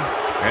bomb.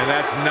 And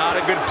that's not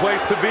a good place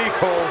to be,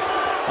 Cole.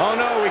 Oh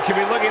no, we could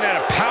be looking at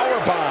a power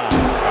bomb.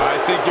 I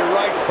think you're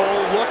right,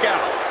 Cole. Look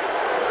out.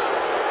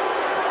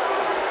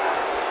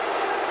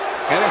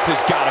 And this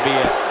has got to be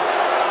it.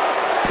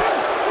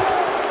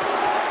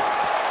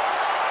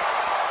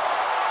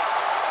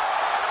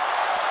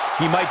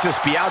 He might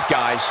just be out,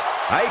 guys.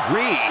 I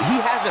agree. He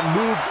hasn't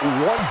moved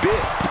one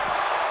bit.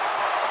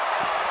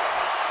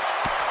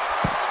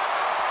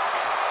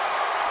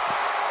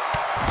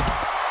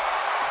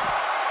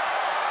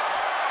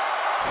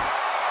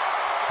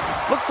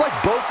 Looks like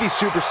both these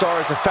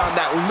superstars have found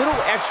that little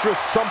extra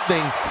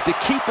something to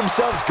keep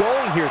themselves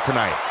going here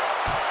tonight.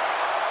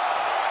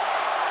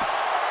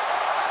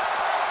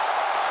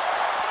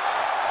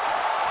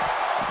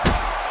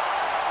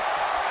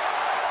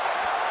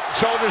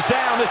 Shoulders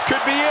down, this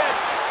could be it.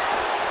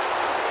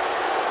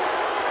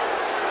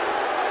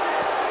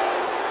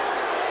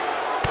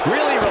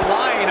 Really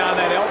relying on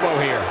that elbow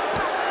here.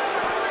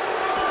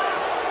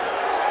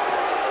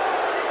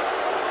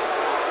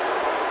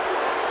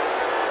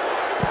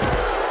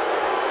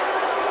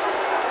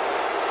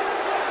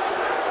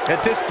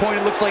 At this point,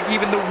 it looks like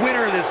even the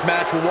winner of this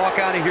match will walk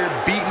out of here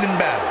beaten and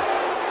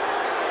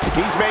battered.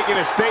 He's making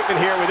a statement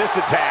here with this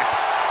attack.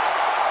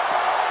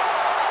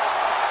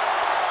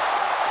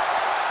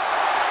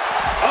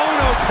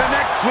 Ohno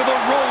connects with a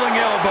rolling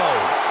elbow.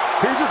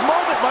 Here's his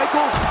moment,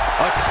 Michael.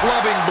 A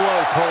clubbing blow,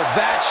 Cole.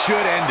 That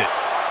should end it.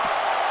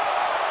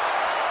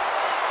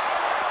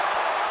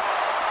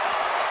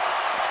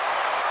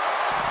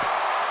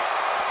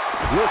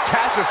 Will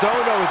Cassius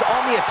Ohno is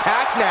on the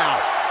attack now.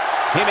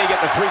 He may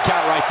get the 3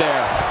 count right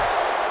there.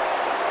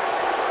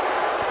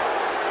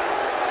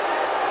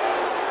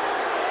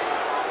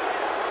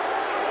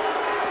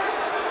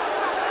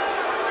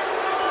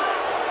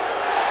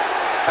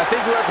 I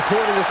think we're at the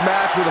point in this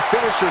match where the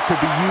finisher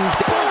could be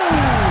used. Boom!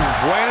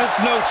 Buenas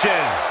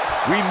noches.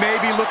 We may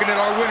be looking at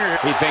our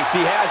winner. He thinks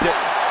he has it.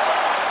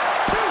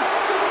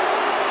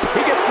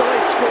 He gets the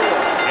late score.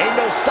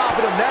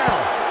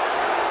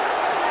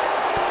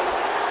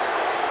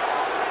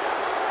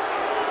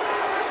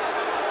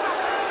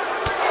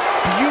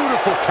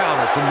 Beautiful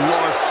counter from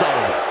Lars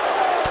Sullivan.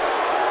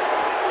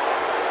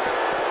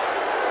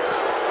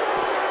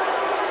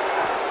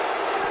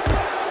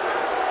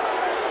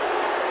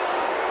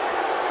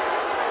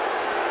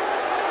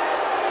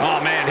 Oh,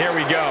 man, here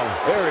we go.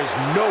 There is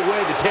no way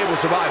the table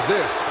survives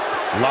this.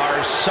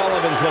 Lars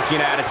Sullivan's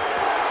looking at it.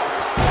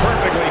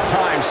 Perfectly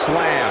timed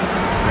slam.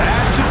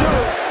 That should do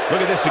it.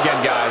 Look at this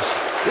again, guys.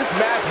 This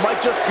match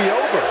might just be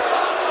over.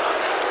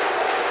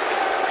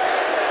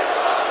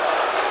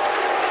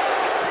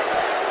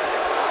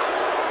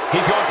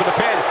 He's going for the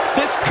pin.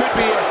 This could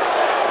be it.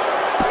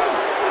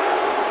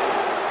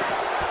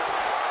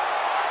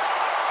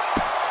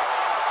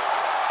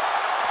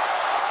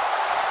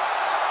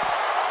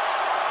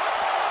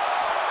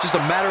 Just a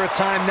matter of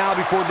time now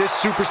before this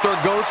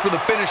superstar goes for the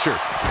finisher.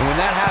 And when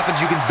that happens,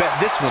 you can bet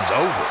this one's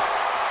over.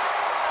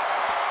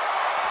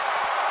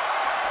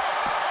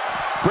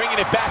 Bringing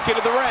it back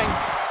into the ring.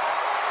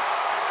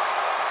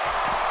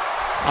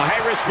 A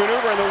high-risk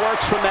maneuver in the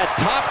works from that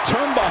top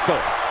turnbuckle.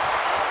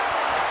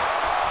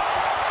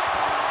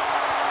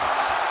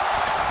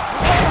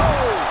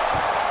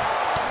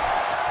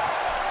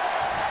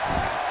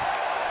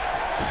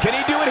 Can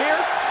he do it here?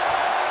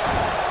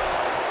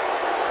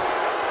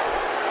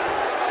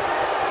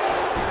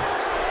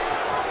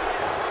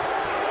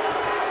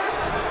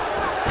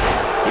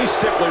 He's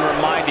simply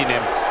reminding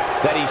him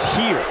that he's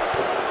here.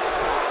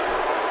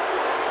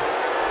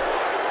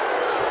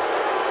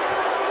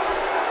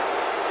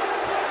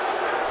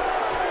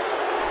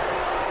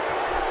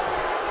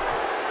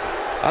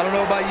 I don't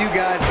know about you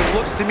guys, but it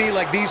looks to me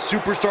like these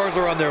superstars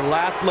are on their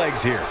last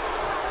legs here.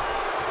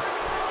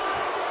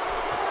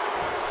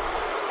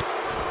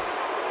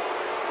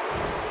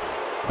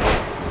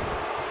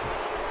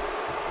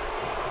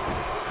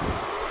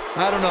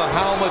 I don't know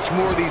how much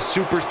more these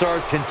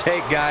superstars can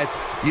take, guys.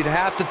 You'd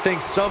have to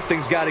think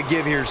something's got to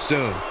give here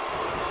soon.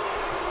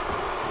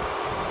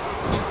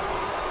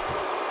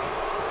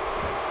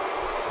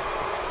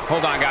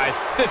 Hold on, guys.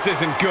 This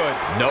isn't good.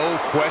 No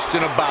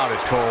question about it,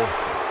 Cole.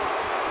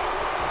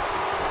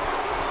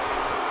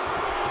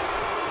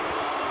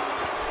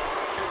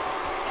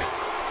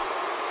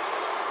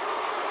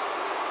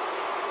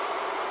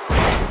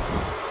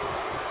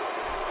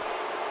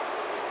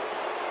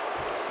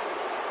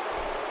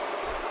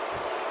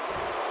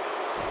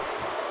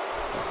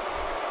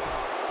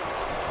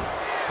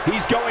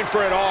 He's going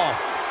for it all.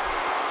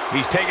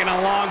 He's taking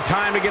a long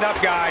time to get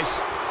up, guys.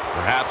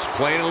 Perhaps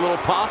playing a little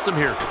possum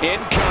here.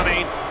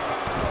 Incoming.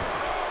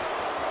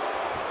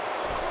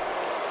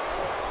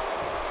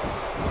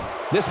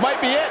 This might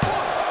be it.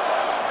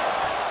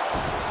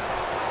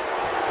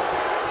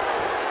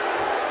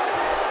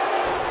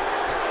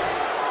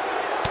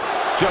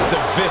 Just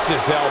a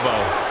vicious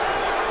elbow.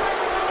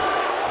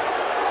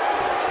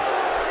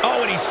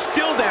 Oh, and he's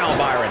still down,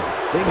 Byron.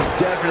 Things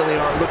definitely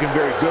aren't looking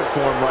very good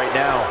for him right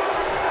now.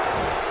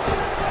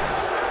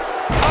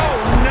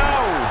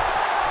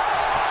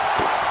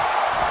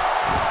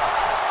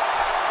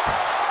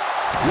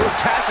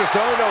 Cassius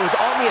Ohno is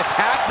on the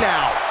attack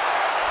now.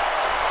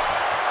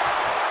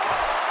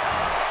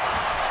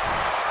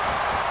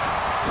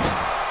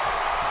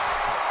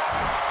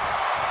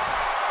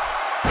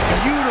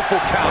 Beautiful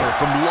counter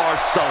from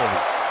Lars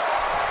Sullivan.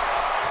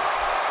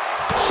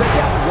 Check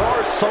out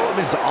Lars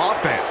Sullivan's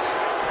offense.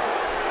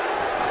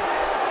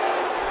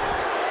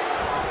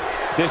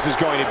 This is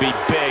going to be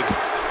big,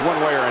 one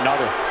way or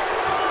another.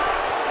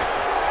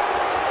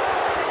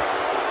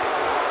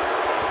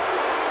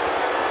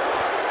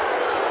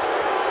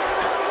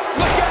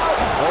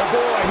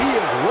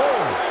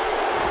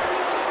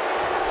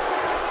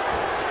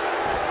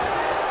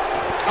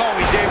 Oh,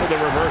 he's able to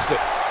reverse it.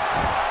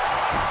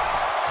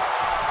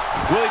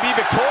 Will he be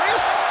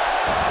victorious?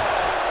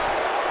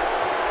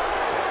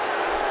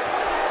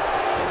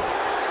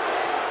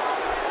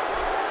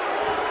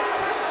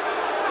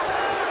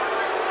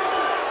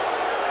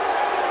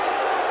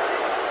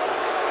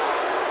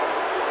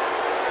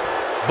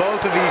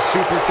 Both of these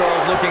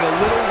superstars looking a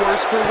little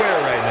worse for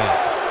wear right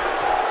now.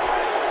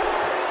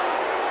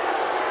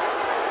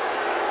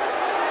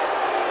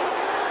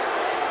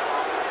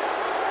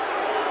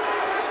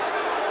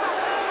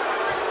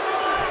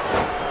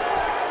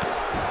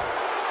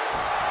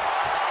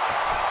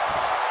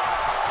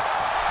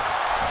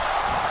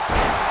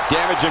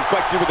 Damage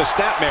inflicted with a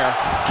snapmare.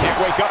 Can't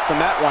wake up from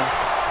that one.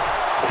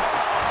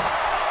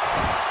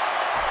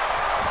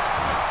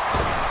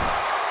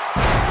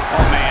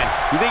 Oh, man.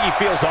 You think he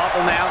feels awful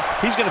now?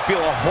 He's going to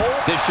feel a hole.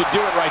 This should do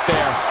it right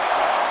there.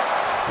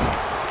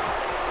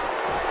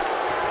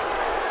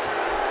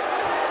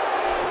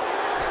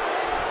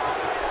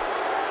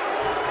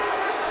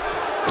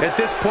 At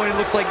this point, it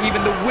looks like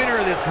even the winner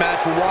of this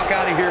match will walk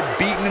out of here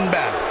beaten and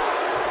battered.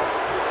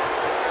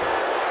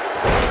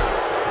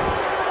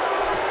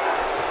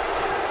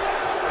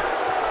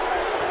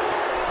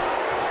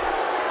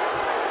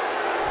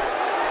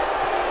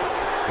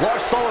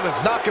 Lars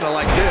Sullivan's not going to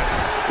like this.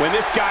 When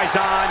this guy's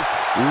on,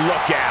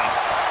 look out.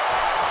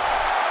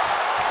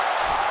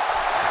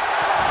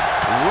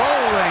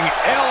 Rolling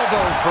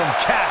elbow from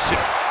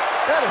Cassius.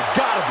 That has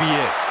got to be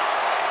it.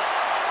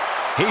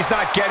 He's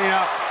not getting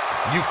up.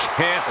 You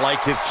can't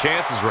like his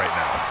chances right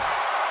now.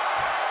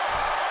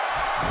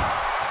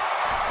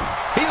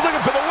 He's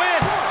looking for the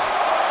win.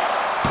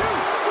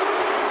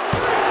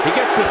 He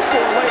gets the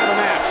score late in the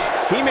match.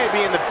 He may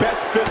be in the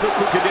best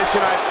physical condition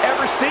I've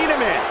ever seen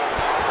him in.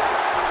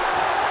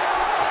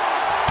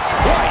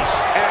 Twice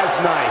as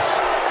nice.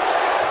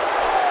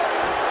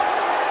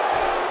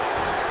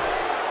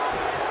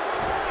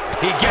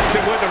 He gets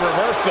it with a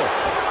reversal.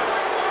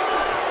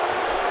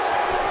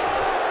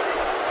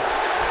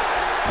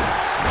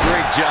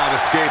 Great job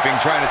escaping,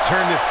 trying to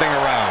turn this thing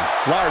around.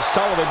 Lars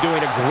Sullivan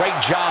doing a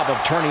great job of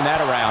turning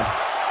that around.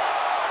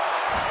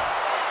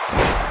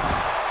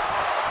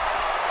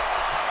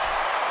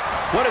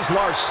 What does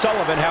Lars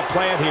Sullivan have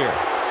planned here?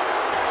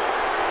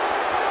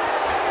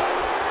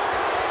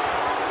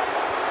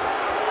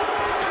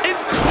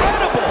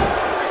 Incredible!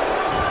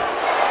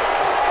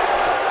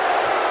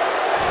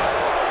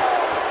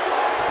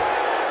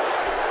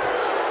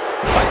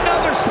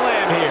 Another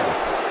slam here.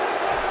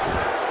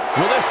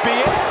 Will this be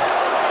it?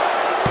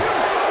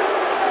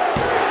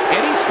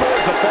 And he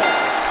scores a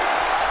fall.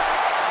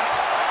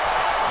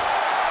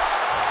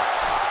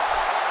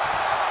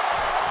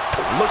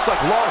 Looks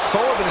like Lars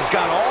Sullivan has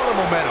got all the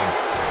momentum.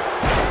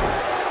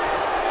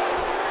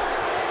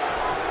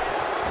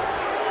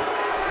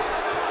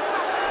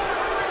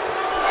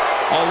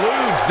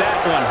 Eludes that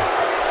one.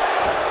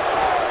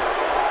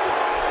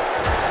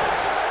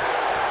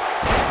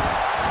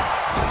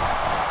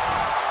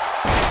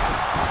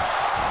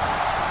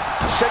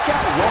 Check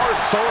out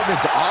Lars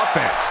Sullivan's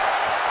offense.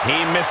 He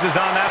misses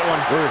on that one.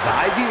 Were his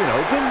eyes even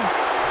open?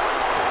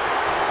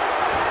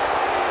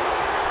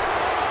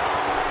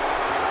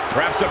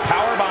 Perhaps a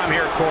powerbomb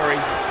here,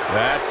 Corey.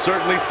 That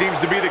certainly seems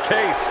to be the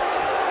case.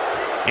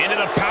 Into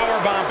the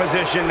powerbomb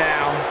position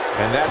now.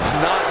 And that's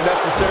not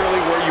necessarily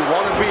where you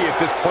want to be at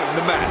this point in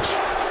the match.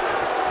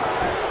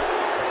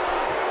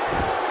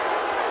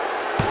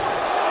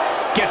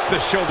 Gets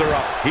the shoulder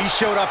up. He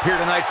showed up here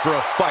tonight for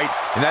a fight,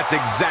 and that's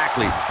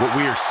exactly what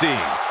we are seeing.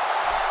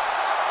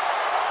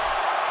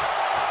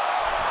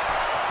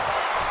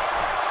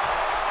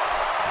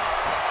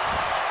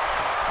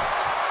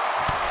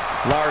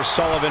 Lars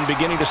Sullivan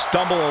beginning to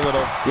stumble a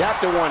little. You have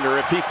to wonder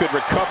if he could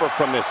recover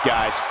from this,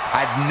 guys.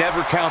 I'd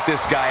never count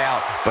this guy out,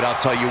 but I'll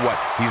tell you what,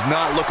 he's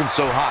not looking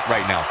so hot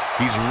right now.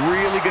 He's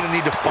really going to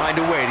need to find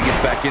a way to get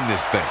back in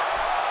this thing.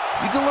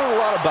 You can learn a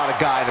lot about a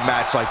guy in a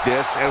match like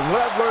this, and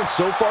what I've learned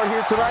so far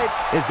here tonight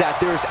is that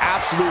there's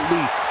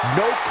absolutely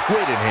no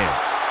quit in him.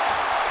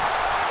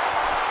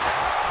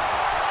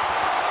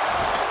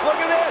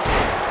 Look at this!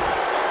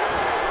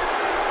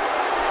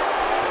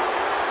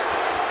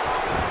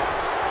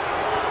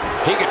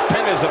 He could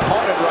pin his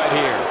opponent right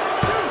here.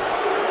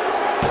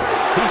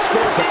 He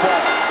scores a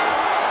fall.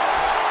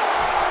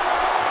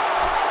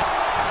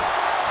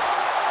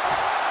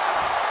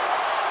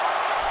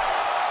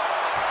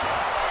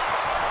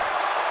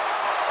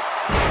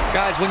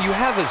 Guys, when you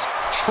have as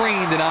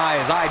trained an eye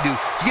as I do,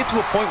 you get to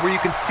a point where you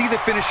can see the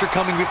finisher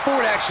coming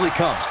before it actually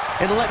comes.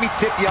 And let me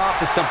tip you off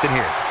to something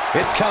here.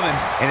 It's coming,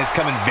 and it's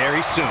coming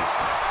very soon.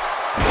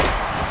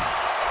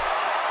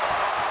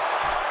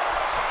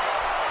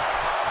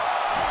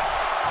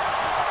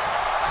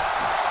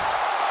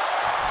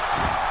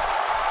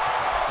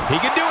 He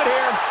can do it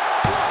here.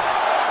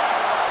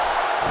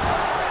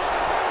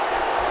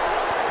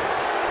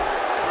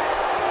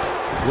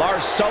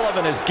 Lars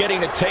Sullivan is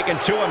getting it taken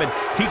to him, and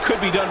he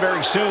could be done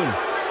very soon.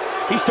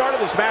 He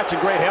started this match in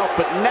great health,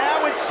 but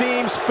now it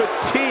seems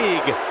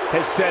fatigue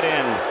has set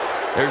in.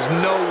 There's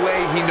no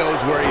way he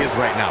knows where he is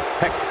right now.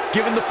 Heck,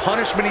 given the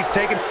punishment he's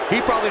taken,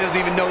 he probably doesn't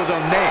even know his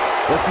own name.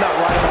 Let's not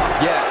write him off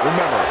yet.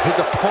 Remember, his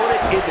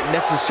opponent isn't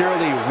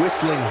necessarily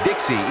whistling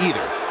Dixie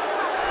either.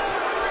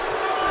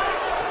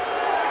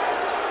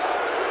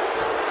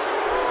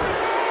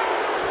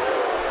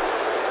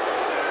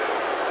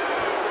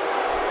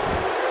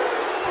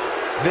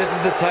 This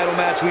is the title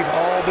match we've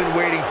all been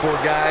waiting for,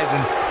 guys,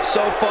 and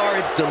so far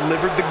it's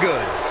delivered the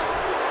goods.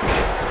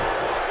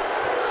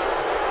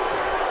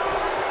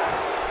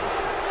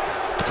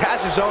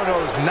 Cassius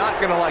is not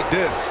going to like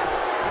this.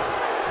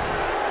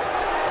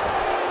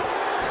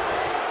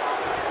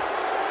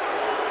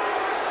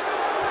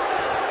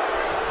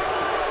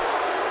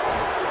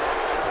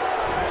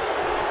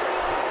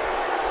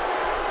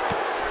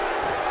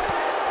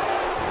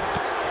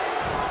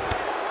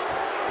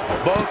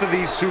 Both of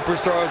these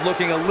superstars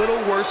looking a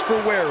little worse for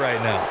wear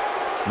right now.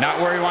 Not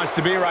where he wants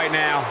to be right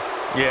now.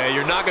 Yeah,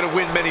 you're not going to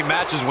win many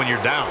matches when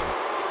you're down.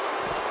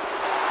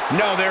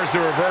 No, there's the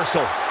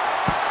reversal.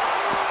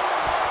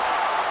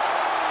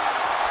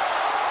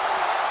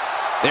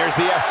 There's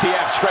the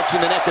STF stretching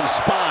the neck and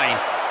spine.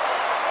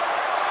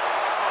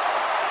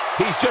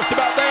 He's just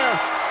about there.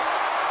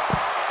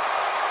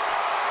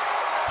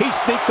 He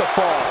sneaks a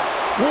fall.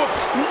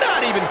 Whoops,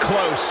 not even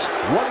close.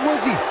 What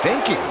was he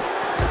thinking?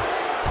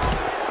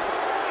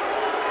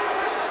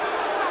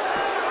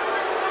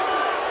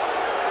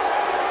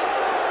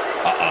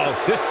 Uh-oh,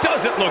 this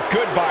doesn't look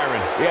good,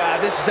 Byron. Yeah,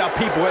 this is how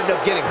people end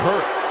up getting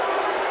hurt.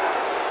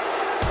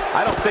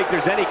 I don't think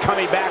there's any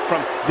coming back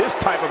from this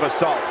type of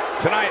assault.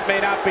 Tonight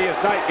may not be his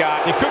night, guy.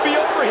 It could be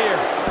over here.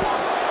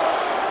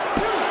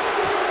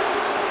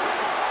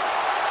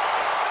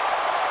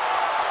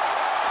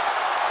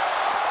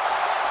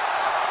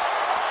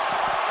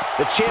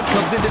 The champ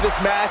comes into this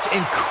match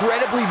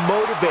incredibly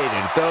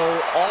motivated,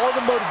 though all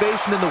the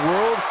motivation in the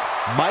world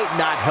might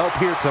not help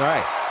here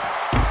tonight.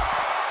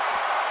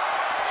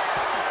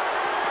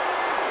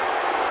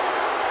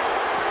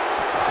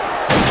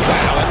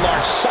 Wow, and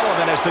Lars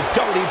Sullivan has the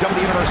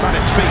WWE Universe on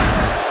its feet.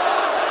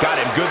 Got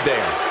him good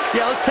there.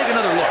 Yeah, let's take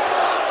another look.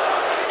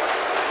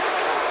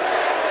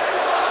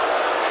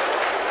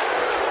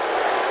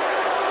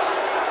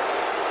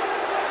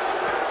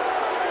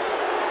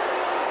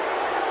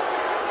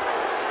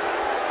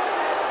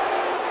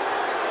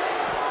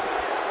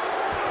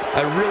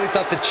 I really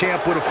thought the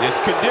champ would have... This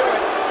could do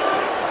it.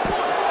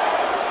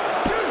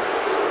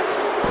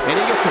 And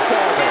he gets a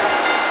fall there.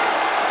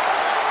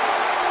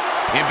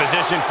 In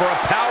position for a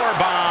power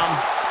bomb.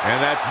 And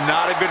that's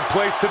not a good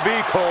place to be,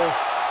 Cole.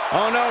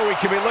 Oh no, we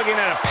could be looking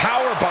at a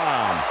power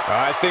bomb.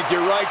 I think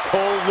you're right,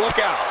 Cole.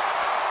 Look out.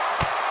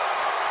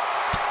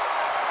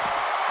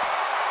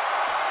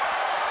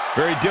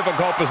 Very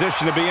difficult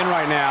position to be in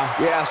right now.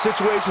 Yeah,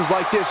 situations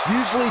like this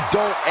usually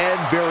don't end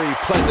very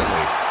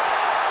pleasantly.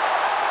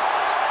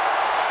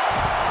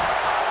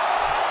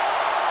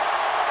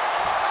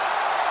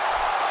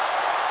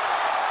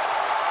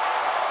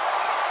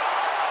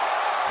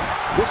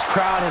 This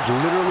crowd has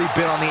literally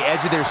been on the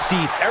edge of their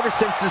seats ever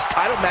since this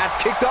title match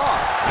kicked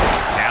off.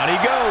 Down he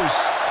goes.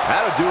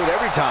 That'll do it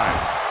every time.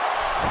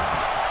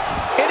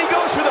 And he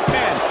goes for the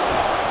pin.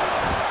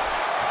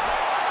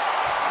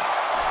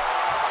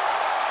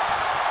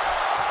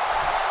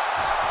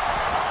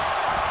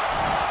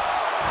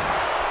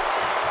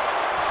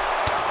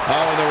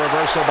 Oh, and the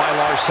reversal by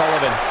Lars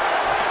Sullivan.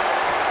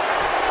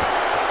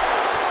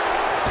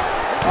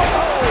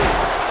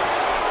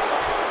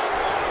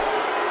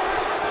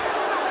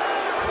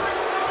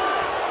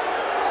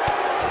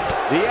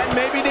 The end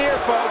may be near,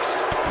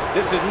 folks.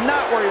 This is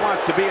not where he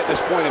wants to be at this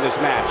point in this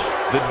match.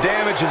 The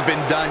damage has been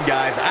done,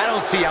 guys. I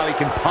don't see how he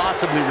can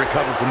possibly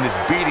recover from this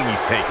beating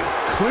he's taken.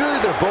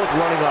 Clearly, they're both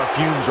running on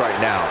fumes right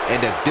now.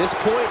 And at this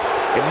point,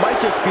 it might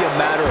just be a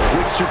matter of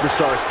which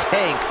superstar's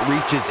tank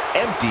reaches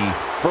empty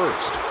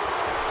first.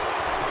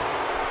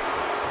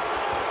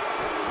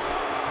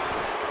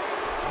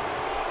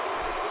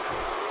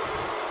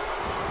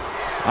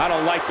 I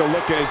don't like the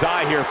look in his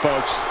eye here,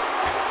 folks.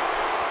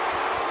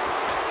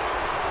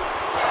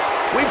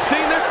 We've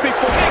seen this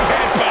before. Big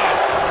headbutt.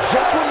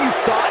 Just when you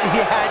thought he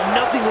had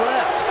nothing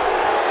left.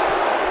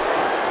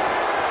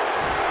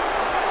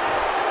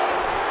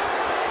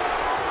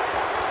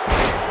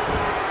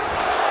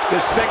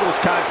 This singles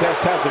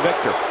contest has a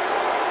victor.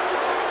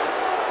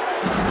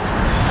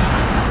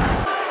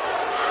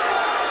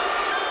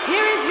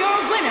 Here is your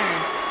winner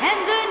and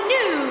the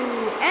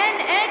new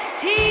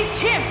NXT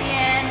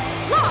champion,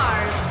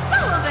 Lars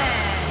Sullivan.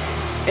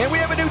 And we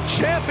have a new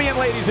champion,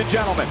 ladies and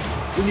gentlemen.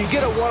 When you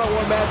get a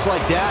one-on-one match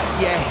like that,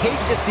 you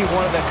hate to see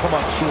one of them come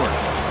up short.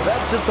 But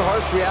that's just the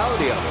harsh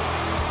reality of it.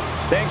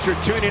 Thanks for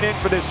tuning in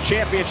for this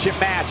championship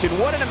match, and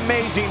what an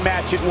amazing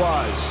match it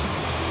was.